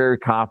 we're very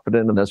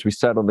confident. And as we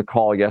said on the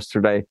call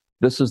yesterday,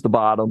 this is the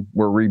bottom.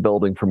 We're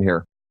rebuilding from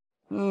here.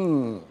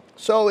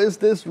 So is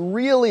this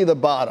really the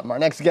bottom? Our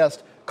next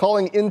guest,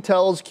 calling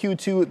Intel's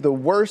Q2 the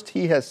worst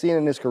he has seen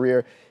in his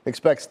career,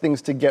 expects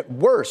things to get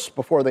worse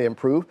before they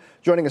improve.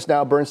 Joining us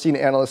now, Bernstein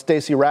analyst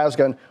Stacey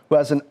Rasgon, who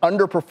has an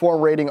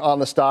underperform rating on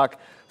the stock.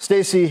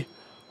 Stacey,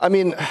 I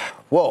mean,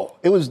 whoa,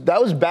 that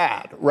was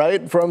bad,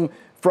 right? From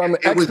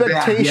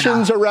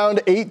expectations around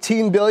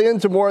 18 billion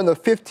to more in the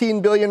 15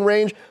 billion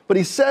range. But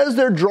he says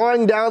they're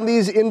drawing down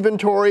these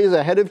inventories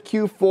ahead of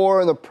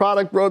Q4 and the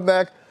product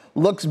roadmap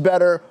looks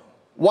better.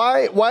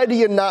 Why do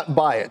you not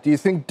buy it? Do you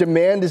think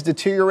demand is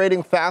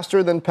deteriorating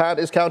faster than Pat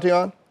is counting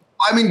on?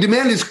 I mean,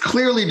 demand is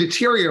clearly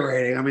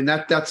deteriorating. I mean,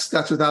 that's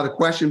without a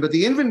question. But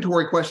the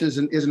inventory question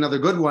is another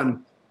good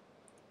one.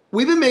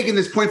 We've been making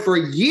this point for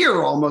a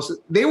year almost.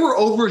 They were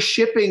over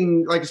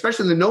shipping, like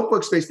especially in the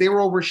notebook space, they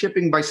were over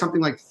shipping by something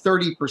like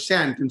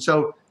 30%. And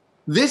so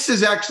this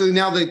is actually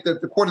now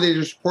the quarter they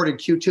just reported,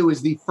 Q2,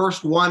 is the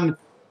first one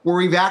where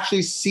we've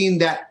actually seen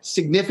that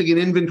significant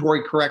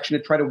inventory correction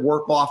to try to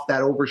work off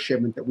that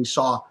overshipment that we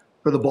saw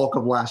for the bulk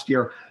of last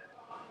year.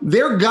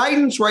 Their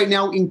guidance right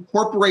now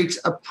incorporates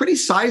a pretty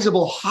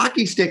sizable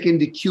hockey stick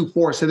into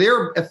Q4. So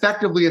they're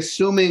effectively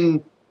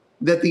assuming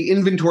that the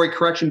inventory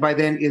correction by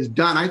then is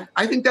done.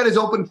 I think that is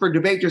open for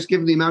debate, just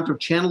given the amount of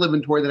channel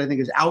inventory that I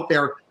think is out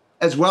there,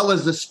 as well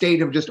as the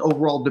state of just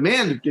overall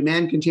demand. If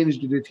demand continues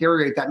to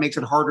deteriorate, that makes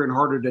it harder and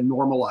harder to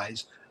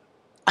normalize.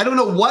 I don't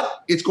know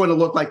what it's going to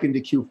look like into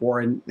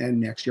Q4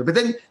 and next year. But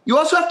then you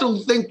also have to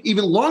think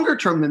even longer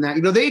term than that.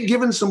 You know, they had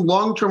given some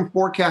long-term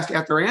forecast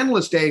at their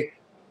Analyst Day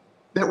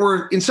that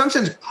were in some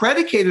sense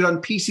predicated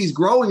on PCs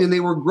growing, and they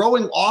were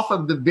growing off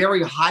of the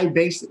very high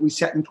base that we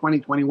set in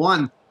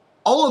 2021.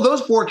 All of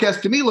those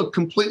forecasts to me look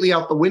completely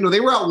out the window. They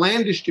were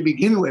outlandish to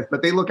begin with,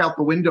 but they look out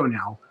the window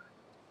now.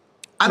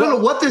 I don't know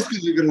what this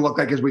is going to look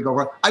like as we go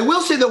on. I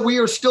will say that we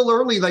are still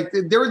early. Like,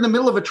 they're in the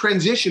middle of a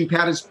transition.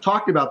 Pat has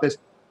talked about this.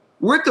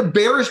 We're at the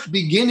barest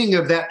beginning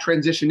of that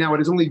transition now. It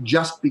has only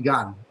just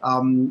begun.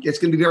 It's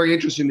going to be very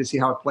interesting to see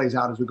how it plays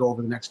out as we go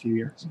over the next few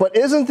years. But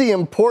isn't the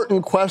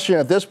important question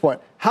at this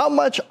point, how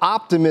much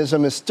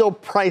optimism is still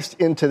priced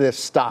into this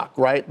stock,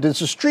 right? Does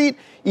the street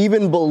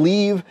even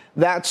believe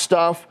that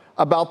stuff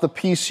about the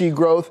PC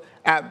growth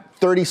at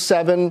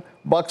 $37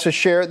 a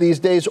share these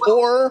days?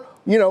 Or,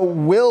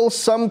 will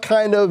some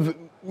kind of,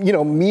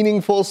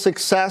 meaningful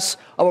success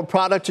of a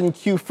product in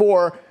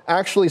Q4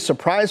 actually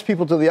surprise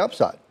people to the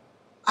upside?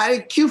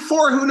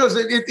 Q4, who knows?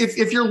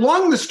 If you're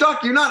long the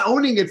stock, you're not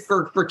owning it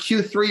for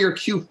Q3 or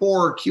Q4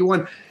 or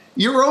Q1.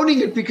 You're owning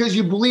it because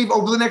you believe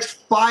over the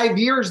next 5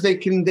 years they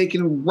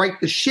can right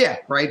the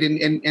ship, right,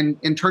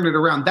 and turn it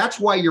around. That's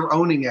why you're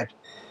owning it.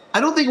 I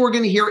don't think we're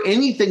going to hear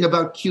anything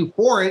about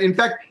Q4. In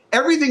fact,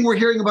 everything we're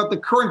hearing about the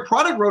current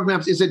product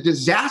roadmaps is a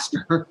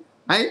disaster,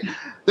 right?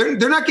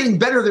 They're not getting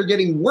better, they're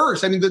getting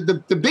worse. I mean,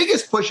 the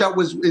biggest push out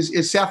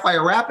is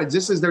Sapphire Rapids.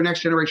 This is their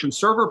next generation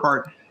server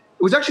part.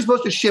 It was actually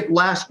supposed to ship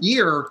last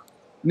year.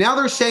 Now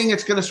they're saying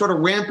it's going to sort of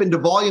ramp into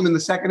volume in the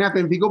second half.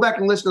 And if you go back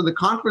and listen to the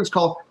conference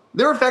call,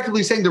 they're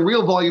effectively saying the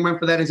real volume ramp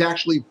for that is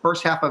actually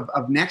first half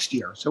of next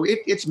year. So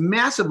it's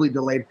massively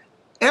delayed.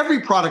 Every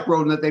product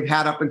roadmap that they've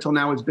had up until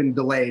now has been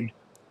delayed.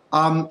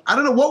 I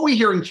don't know what we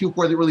hear in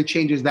Q4 that really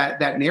changes that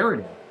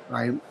narrative,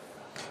 right?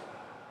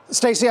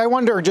 Stacey, I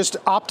wonder just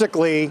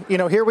optically,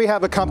 here we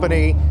have a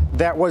company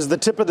that was the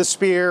tip of the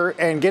spear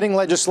and getting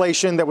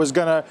legislation that was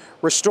going to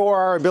restore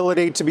our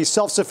ability to be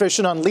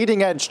self-sufficient on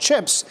leading edge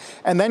chips.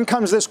 And then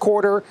comes this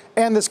quarter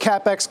and this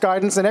CapEx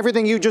guidance and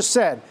everything you just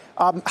said.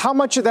 How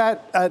much of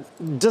that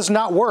does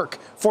not work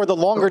for the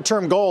longer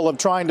term goal of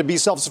trying to be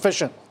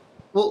self-sufficient?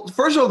 Well,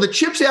 first of all, the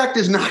CHIPS Act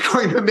is not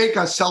going to make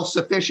us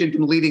self-sufficient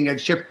in leading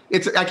edge chip.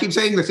 I keep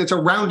saying this, it's a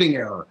rounding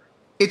error.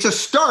 It's a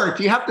start.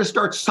 You have to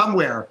start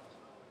somewhere.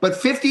 But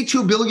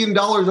 $52 billion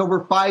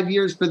over 5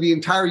 years for the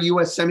entire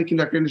U.S.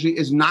 semiconductor industry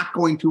is not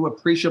going to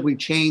appreciably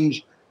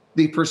change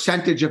the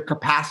percentage of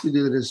capacity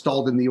that is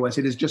installed in the U.S.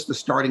 It is just the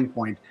starting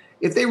point.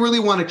 If they really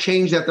want to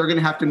change that, they're going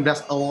to have to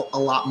invest a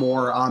lot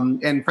more.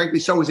 And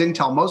frankly, so is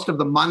Intel. Most of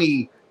the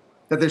money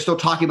that they're still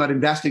talking about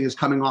investing is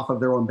coming off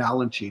of their own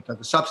balance sheet.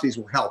 The subsidies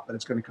will help, but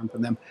it's going to come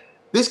from them.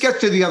 This gets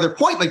to the other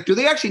point. Like, do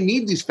they actually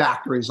need these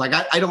factories? Like,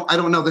 I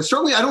don't know.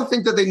 Certainly, I don't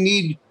think that they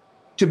need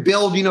to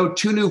build,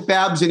 2 new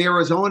fabs in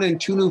Arizona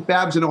and 2 new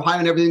fabs in Ohio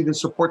and everything to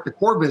support the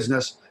core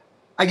business.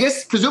 I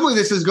guess presumably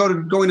this is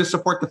going to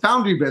support the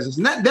foundry business.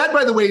 And that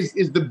by the way,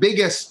 is the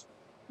biggest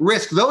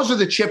risk. Those are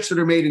the chips that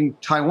are made in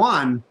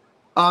Taiwan.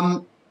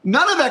 None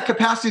of that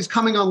capacity is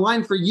coming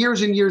online for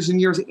years and years and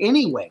years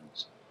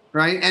anyways,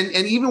 right? And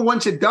even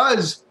once it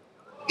does,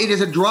 it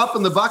is a drop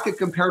in the bucket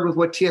compared with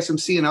what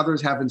TSMC and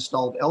others have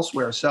installed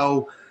elsewhere.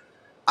 So,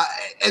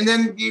 and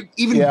then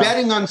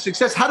betting on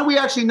success. How do we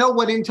actually know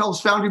what Intel's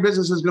foundry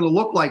business is going to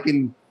look like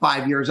in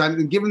 5 years? I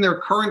mean, given their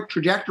current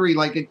trajectory,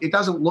 like it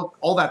doesn't look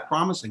all that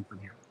promising from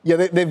here. Yeah,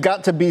 they've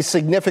got to be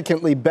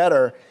significantly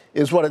better,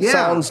 is what it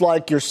sounds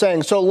like you're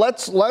saying. So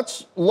let's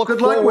look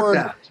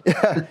forward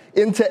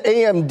into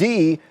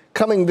AMD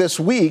coming this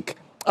week.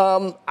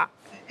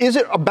 Is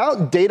it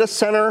about data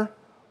center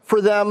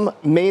for them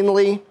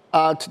mainly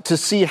to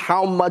see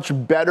how much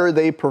better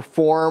they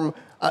perform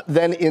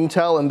than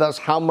Intel, and thus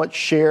how much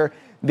share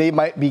they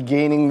might be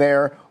gaining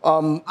there?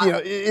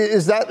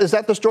 Is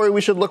that the story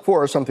we should look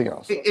for, or something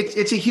else?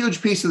 It's a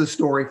huge piece of the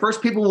story.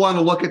 First, people want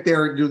to look at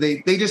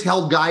they just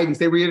held guidance.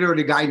 They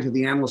reiterated guidance at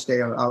the Analyst Day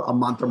a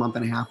month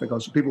and a half ago.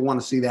 So people want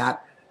to see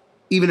that,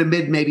 even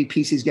amid maybe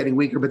PCs getting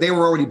weaker, but they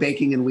were already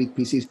baking in weak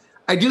PCs.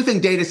 I do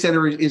think data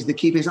center is the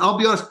key piece. And I'll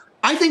be honest,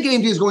 I think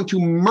AMD is going to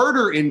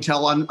murder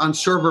Intel on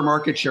server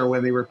market share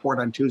when they report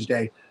on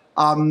Tuesday.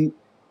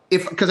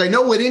 Because I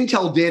know what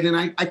Intel did, and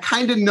I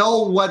kind of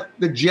know what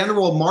the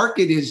general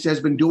market has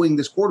been doing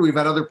this quarter. We've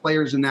had other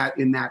players in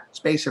that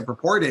space have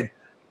reported.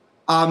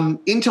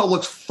 Intel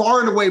looks far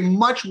and away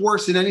much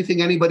worse than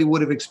anything anybody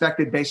would have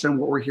expected based on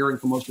what we're hearing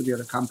from most of the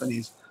other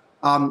companies.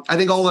 I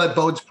think all that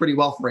bodes pretty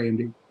well for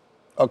AMD.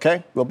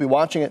 Okay, we'll be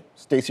watching it.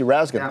 Stacey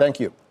Rasgon, thank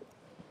you.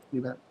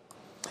 You bet.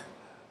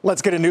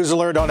 Let's get a news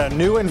alert on a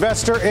new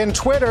investor in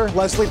Twitter.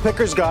 Leslie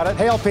Picker's got it.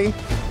 Hey, LP.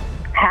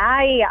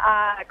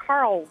 Hi,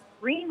 Carl.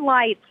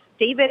 Greenlight's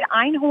David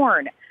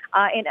Einhorn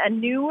in a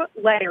new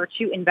letter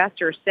to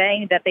investors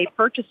saying that they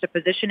purchased a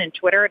position in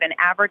Twitter at an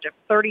average of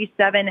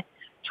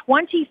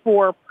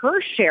 $37.24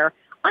 per share.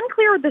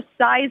 Unclear the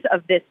size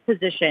of this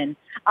position.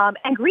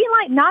 And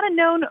Greenlight, not a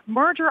known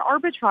merger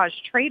arbitrage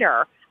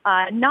trader,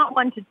 not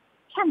one to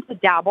tend to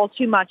dabble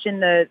too much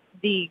in the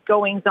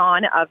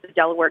goings-on of the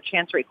Delaware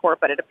Chancery Court,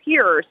 but it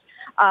appears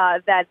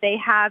that they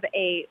have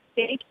a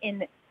stake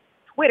in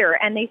Twitter,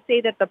 and they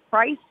say that the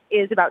price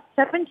is about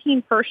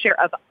 $17 per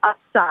share of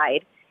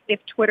upside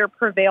if Twitter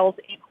prevails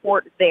in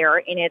court there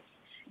in its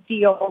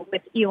deal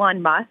with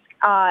Elon Musk.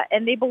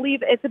 And they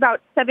believe it's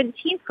about $17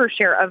 per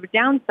share of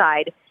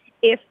downside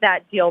if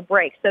that deal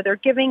breaks. So they're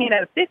giving it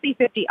a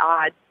 50-50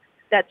 odds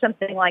that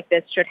something like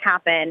this should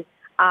happen,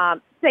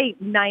 say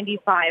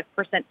 95%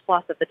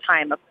 plus of the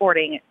time,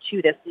 according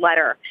to this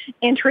letter.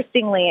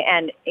 Interestingly,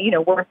 and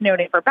worth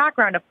noting for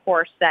background, of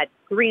course, that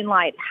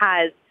Greenlight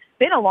has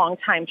been a long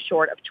time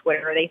short of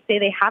Twitter. They say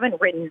they haven't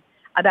written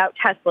about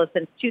Tesla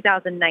since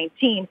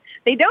 2019.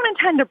 They don't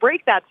intend to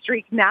break that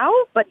streak now,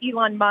 but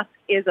Elon Musk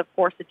is, of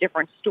course, a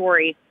different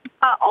story.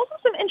 Also,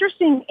 some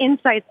interesting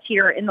insights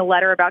here in the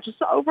letter about just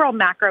the overall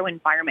macro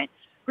environment.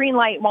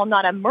 Greenlight, while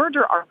not a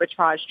merger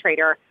arbitrage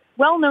trader,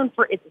 well known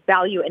for its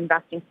value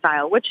investing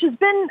style, which has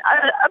been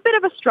a bit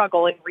of a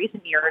struggle in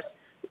recent years.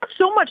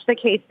 So much the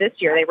case this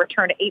year. They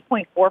returned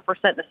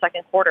 8.4% in the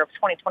second quarter of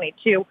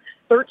 2022,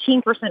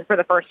 13% for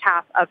the first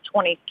half of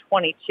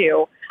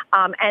 2022.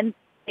 And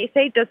they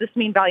say, does this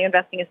mean value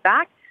investing is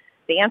back?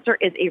 The answer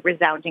is a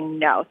resounding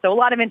no. So a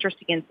lot of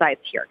interesting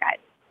insights here, guys.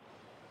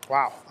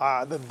 Wow.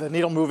 The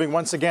needle moving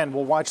once again.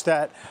 We'll watch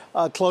that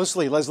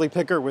closely. Leslie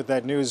Picker with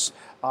that news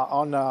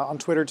on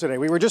Twitter today.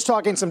 We were just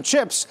talking some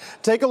chips.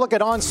 Take a look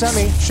at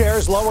onsemi.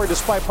 Shares lower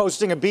despite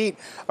posting a beat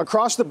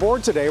across the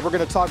board today. We're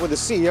going to talk with the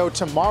CEO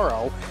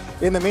tomorrow.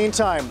 In the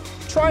meantime,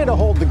 trying to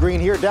hold the green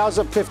here. Dow's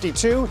up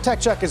 52. Tech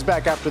Check is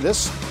back after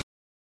this.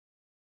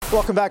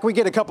 Welcome back. We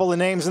get a couple of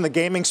names in the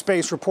gaming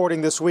space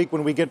reporting this week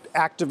when we get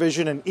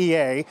Activision and EA.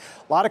 A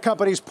lot of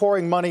companies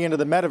pouring money into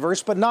the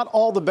metaverse, but not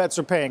all the bets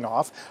are paying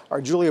off.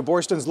 Our Julia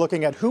Borston's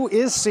looking at who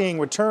is seeing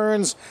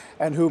returns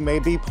and who may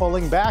be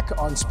pulling back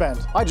on spend.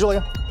 Hi,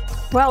 Julia.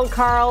 Well,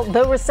 Carl,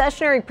 though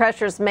recessionary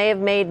pressures may have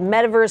made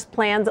metaverse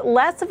plans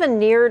less of a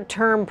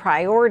near-term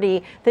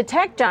priority, the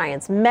tech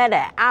giants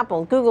Meta,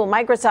 Apple, Google,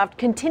 Microsoft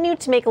continue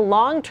to make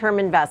long-term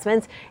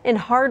investments in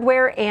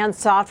hardware and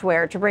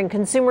software to bring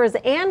consumers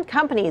and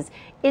companies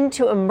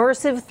into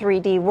immersive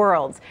 3D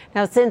worlds.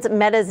 Now, since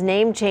Meta's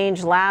name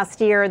change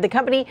last year, the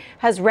company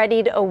has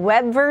readied a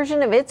web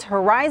version of its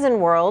Horizon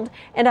World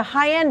and a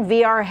high-end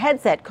VR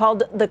headset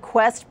called the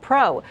Quest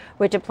Pro,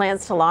 which it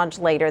plans to launch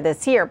later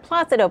this year.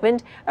 Plus, it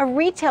opened a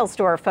retail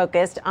store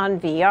focused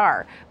on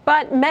VR.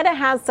 But Meta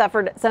has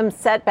suffered some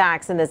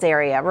setbacks in this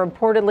area,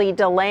 reportedly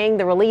delaying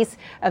the release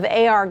of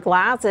AR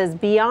glasses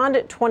beyond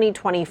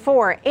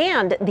 2024.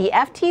 And the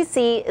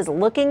FTC is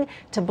looking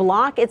to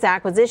block its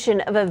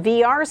acquisition of a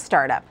VR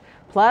startup.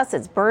 Plus,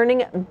 it's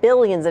burning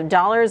billions of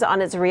dollars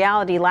on its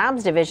Reality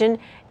Labs division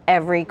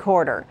every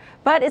quarter.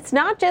 But it's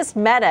not just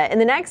Meta. In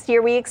the next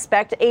year, we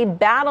expect a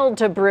battle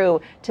to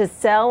brew to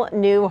sell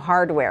new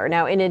hardware.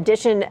 Now, in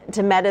addition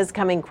to Meta's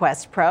coming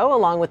Quest Pro,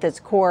 along with its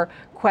core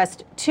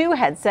Quest 2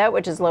 headset,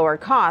 which is lower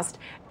cost,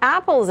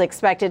 Apple is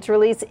expected to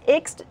release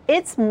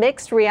its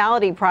mixed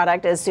reality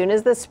product as soon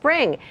as the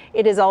spring.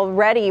 It is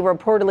already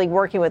reportedly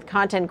working with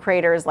content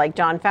creators like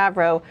Jon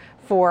Favreau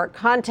for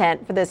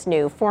content for this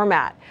new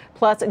format.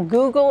 Plus,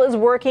 Google is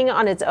working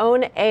on its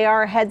own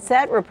AR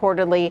headset,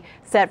 reportedly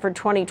set for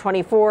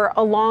 2024,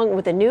 along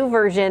with a new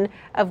version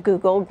of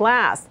Google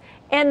Glass.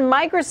 And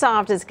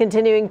Microsoft is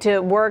continuing to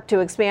work to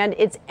expand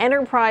its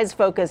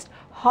enterprise-focused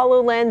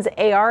HoloLens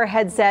AR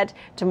headset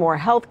to more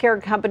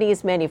healthcare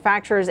companies,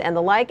 manufacturers, and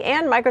the like.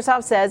 And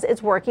Microsoft says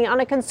it's working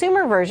on a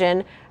consumer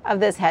version of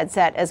this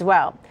headset as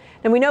well.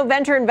 And we know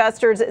venture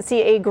investors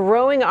see a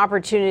growing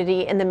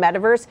opportunity in the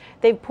metaverse.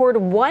 They've poured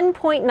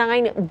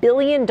 $1.9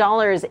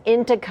 billion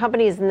into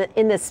companies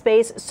in this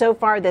space so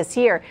far this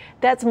year.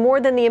 That's more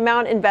than the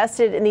amount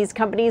invested in these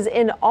companies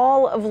in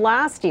all of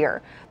last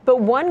year. But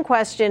one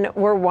question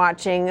we're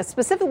watching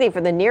specifically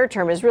for the near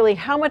term is really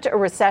how much a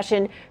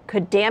recession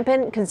could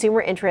dampen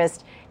consumer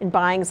interest in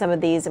buying some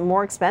of these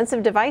more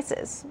expensive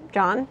devices.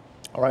 John?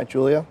 All right,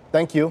 Julia.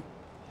 Thank you.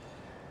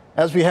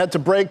 As we head to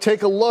break,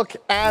 take a look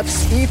at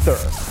Ether.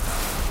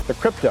 The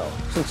crypto,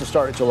 since the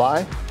start of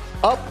July,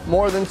 up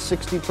more than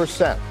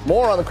 60%.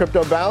 More on the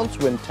crypto bounce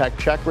when Tech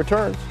Check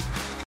returns.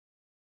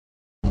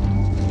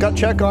 Gut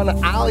check on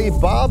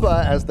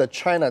Alibaba as the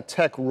China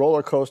tech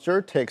roller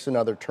coaster takes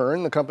another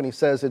turn. The company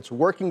says it's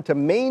working to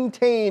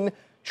maintain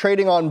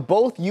trading on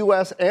both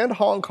U.S. and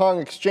Hong Kong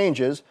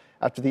exchanges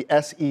after the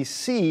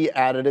SEC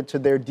added it to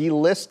their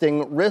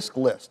delisting risk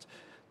list.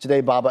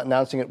 Today, Baba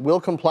announcing it will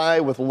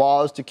comply with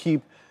laws to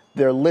keep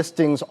their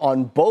listings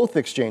on both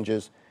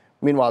exchanges,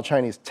 Meanwhile,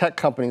 Chinese tech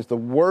companies, the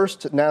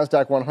worst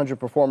NASDAQ 100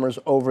 performers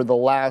over the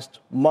last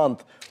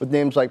month, with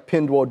names like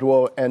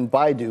Pinduoduo and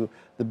Baidu,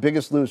 the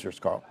biggest losers,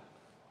 Carl.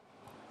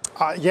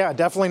 Yeah,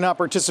 definitely not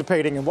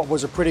participating in what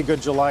was a pretty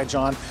good July,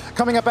 John.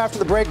 Coming up after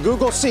the break,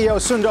 Google CEO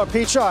Sundar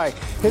Pichai,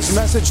 his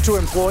message to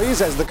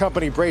employees as the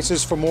company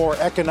braces for more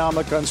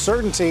economic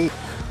uncertainty.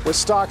 With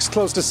stocks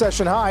close to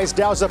session highs,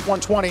 Dow's up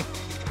 120.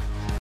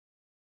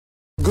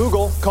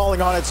 Google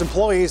calling on its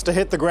employees to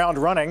hit the ground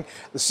running.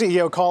 The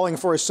CEO calling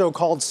for a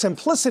so-called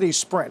simplicity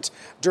sprint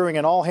during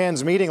an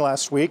all-hands meeting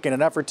last week in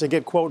an effort to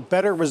get, quote,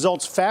 better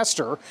results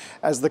faster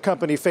as the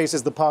company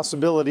faces the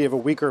possibility of a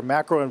weaker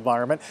macro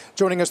environment.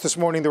 Joining us this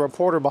morning, the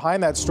reporter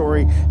behind that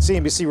story,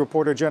 CNBC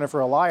reporter Jennifer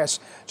Elias.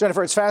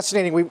 Jennifer, it's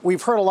fascinating.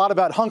 We've heard a lot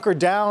about hunker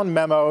down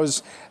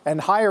memos and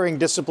hiring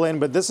discipline,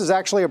 but this is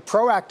actually a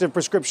proactive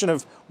prescription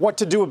of what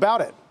to do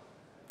about it.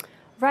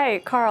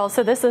 Right, Carl.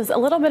 So this is a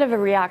little bit of a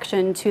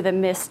reaction to the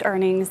missed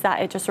earnings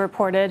that it just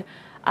reported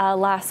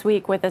last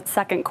week with its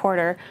second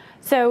quarter.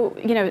 So,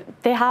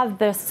 they have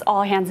this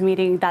all hands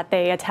meeting that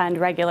they attend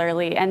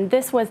regularly. And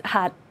this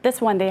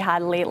one they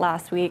had late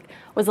last week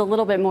was a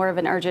little bit more of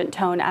an urgent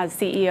tone as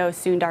CEO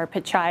Sundar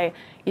Pichai,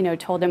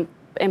 told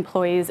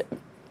employees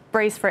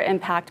brace for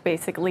impact.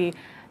 Basically,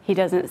 he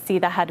doesn't see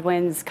the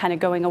headwinds kind of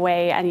going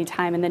away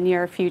anytime in the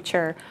near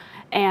future.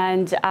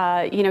 And,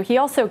 he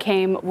also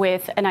came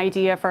with an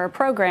idea for a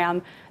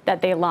program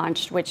that they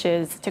launched, which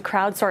is to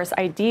crowdsource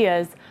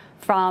ideas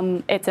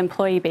from its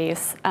employee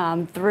base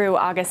through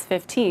August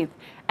 15th.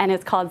 And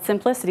it's called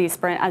Simplicity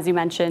Sprint, as you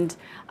mentioned.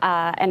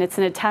 And it's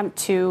an attempt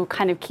to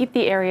kind of keep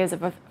the areas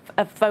of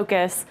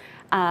focus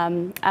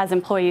as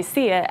employees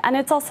see it. And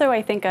it's also,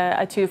 I think,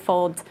 a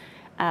twofold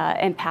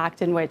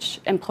impact in which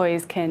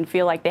employees can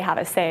feel like they have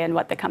a say in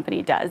what the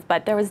company does.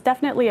 But there was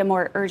definitely a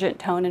more urgent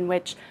tone in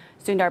which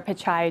Sundar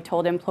Pichai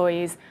told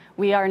employees,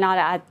 we are not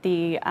at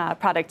the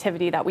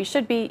productivity that we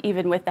should be,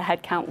 even with the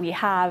headcount we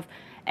have.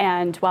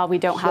 And while we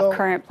don't have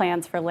current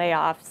plans for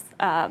layoffs,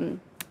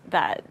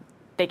 that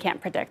they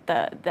can't predict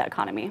the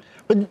economy.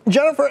 But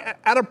Jennifer,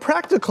 at a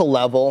practical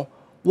level,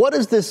 what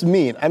does this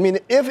mean? I mean,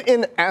 if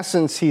in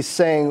essence he's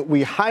saying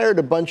we hired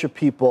a bunch of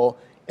people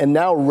and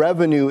now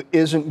revenue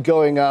isn't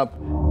going up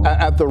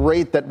at the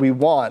rate that we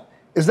want,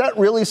 is that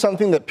really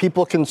something that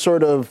people can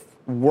sort of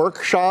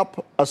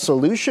workshop a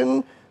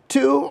solution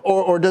to,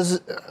 or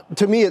does,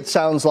 to me, it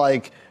sounds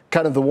like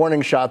kind of the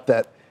warning shot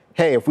that,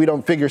 hey, if we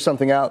don't figure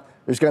something out,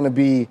 there's going to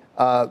be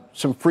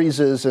some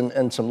freezes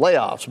and some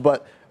layoffs.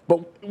 But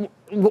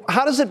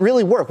how does it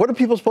really work? What are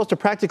people supposed to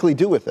practically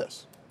do with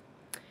this?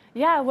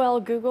 Yeah,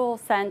 well, Google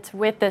sent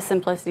with the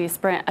Simplicity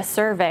Sprint a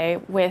survey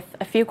with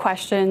a few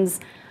questions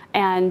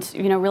and,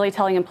 really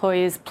telling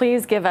employees,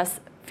 please give us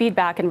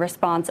feedback and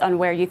response on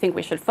where you think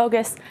we should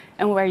focus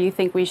and where you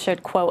think we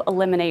should, quote,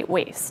 eliminate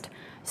waste.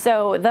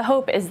 So the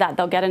hope is that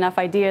they'll get enough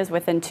ideas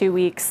within 2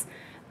 weeks.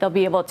 They'll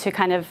be able to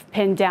kind of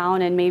pin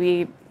down and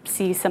maybe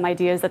see some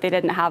ideas that they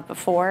didn't have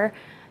before,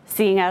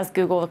 seeing as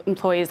Google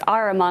employees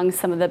are among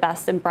some of the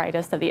best and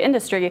brightest of the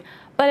industry.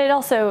 But it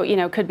also,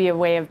 could be a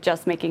way of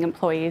just making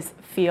employees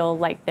feel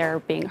like they're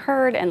being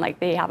heard and like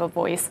they have a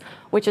voice,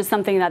 which is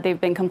something that they've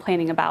been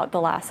complaining about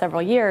the last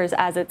several years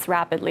as it's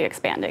rapidly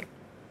expanding.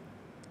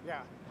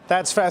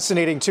 That's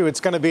fascinating, too.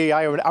 It's going to be,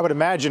 I would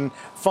imagine,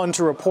 fun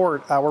to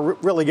report. We're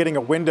really getting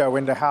a window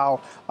into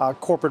how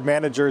corporate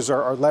managers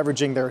are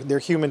leveraging their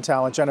human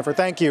talent. Jennifer,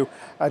 thank you.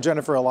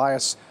 Jennifer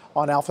Elias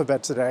on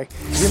Alphabet today.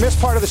 If you missed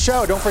part of the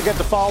show, don't forget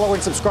to follow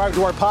and subscribe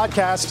to our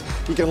podcast.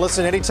 You can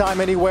listen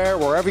anytime, anywhere,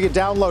 wherever you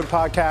download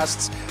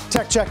podcasts.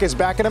 Tech Check is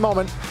back in a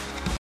moment.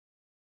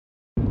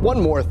 One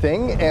more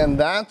thing, and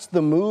that's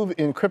the move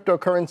in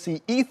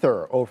cryptocurrency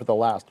Ether over the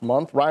last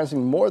month,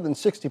 rising more than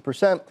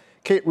 60%.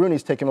 Kate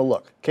Rooney's taking a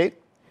look. Kate?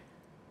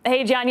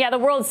 Hey, John. Yeah, the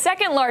world's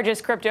second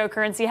largest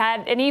cryptocurrency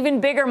had an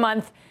even bigger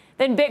month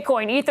than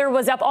Bitcoin. Ether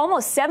was up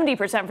almost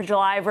 70% for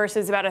July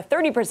versus about a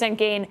 30%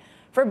 gain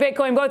for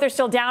Bitcoin. Both are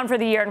still down for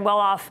the year and well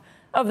off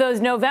of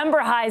those November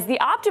highs. The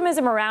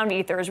optimism around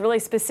Ether is really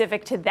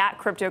specific to that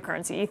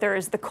cryptocurrency. Ether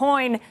is the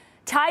coin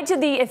tied to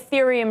the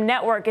Ethereum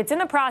network. It's in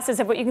the process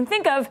of what you can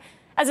think of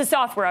as a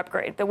software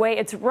upgrade. The way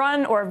it's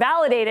run or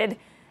validated,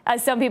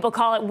 as some people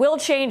call it, will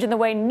change, and the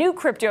way new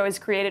crypto is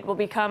created will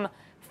become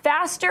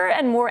faster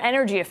and more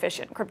energy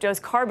efficient. Crypto's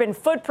carbon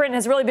footprint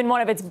has really been one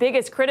of its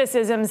biggest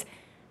criticisms.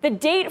 The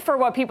date for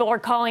what people are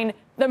calling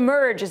the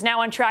merge is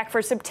now on track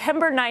for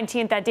September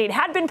 19th. That date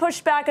had been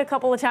pushed back a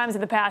couple of times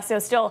in the past, so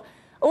still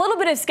a little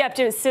bit of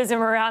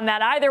skepticism around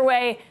that. Either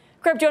way,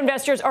 crypto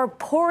investors are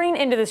pouring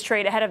into this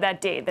trade ahead of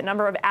that date. The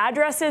number of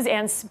addresses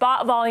and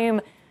spot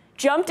volume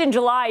jumped in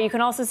July. You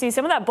can also see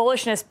some of that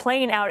bullishness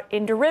playing out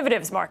in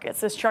derivatives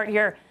markets. This chart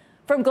here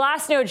from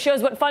Glassnode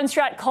shows what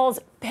Fundstrat calls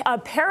a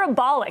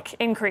parabolic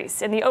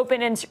increase in the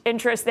open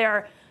interest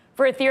there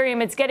for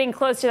Ethereum. It's getting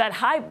close to that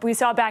high we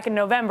saw back in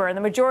November, and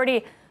the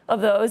majority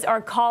of those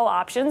are call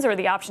options or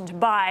the option to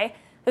buy.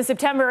 The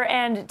September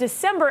and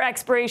December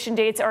expiration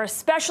dates are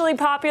especially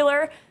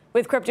popular,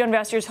 with crypto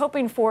investors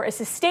hoping for a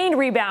sustained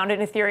rebound in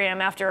Ethereum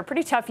after a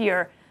pretty tough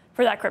year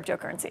for that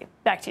cryptocurrency.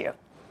 Back to you.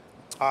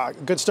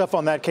 Good stuff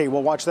on that, Kate.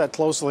 We'll watch that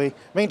closely.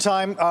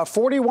 Meantime,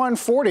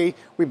 4140.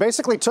 We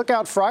basically took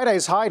out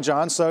Friday's high,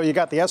 John. So you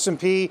got the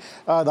S&P,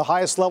 the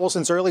highest level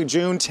since early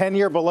June,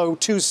 10-year below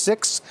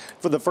 2.6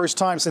 for the first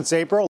time since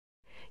April.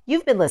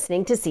 You've been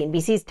listening to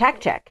CNBC's Tech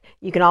Check.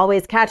 You can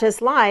always catch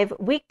us live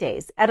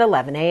weekdays at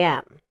 11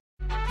 a.m.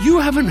 You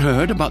haven't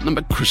heard about the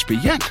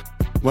McCrispy yet?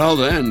 Well,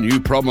 then,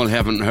 you probably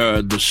haven't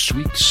heard the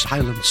sweet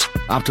silence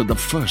after the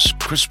first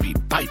crispy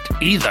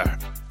bite either.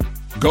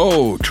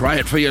 Go try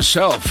it for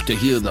yourself to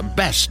hear the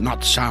best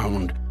nut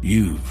sound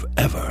you've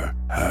ever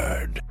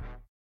heard.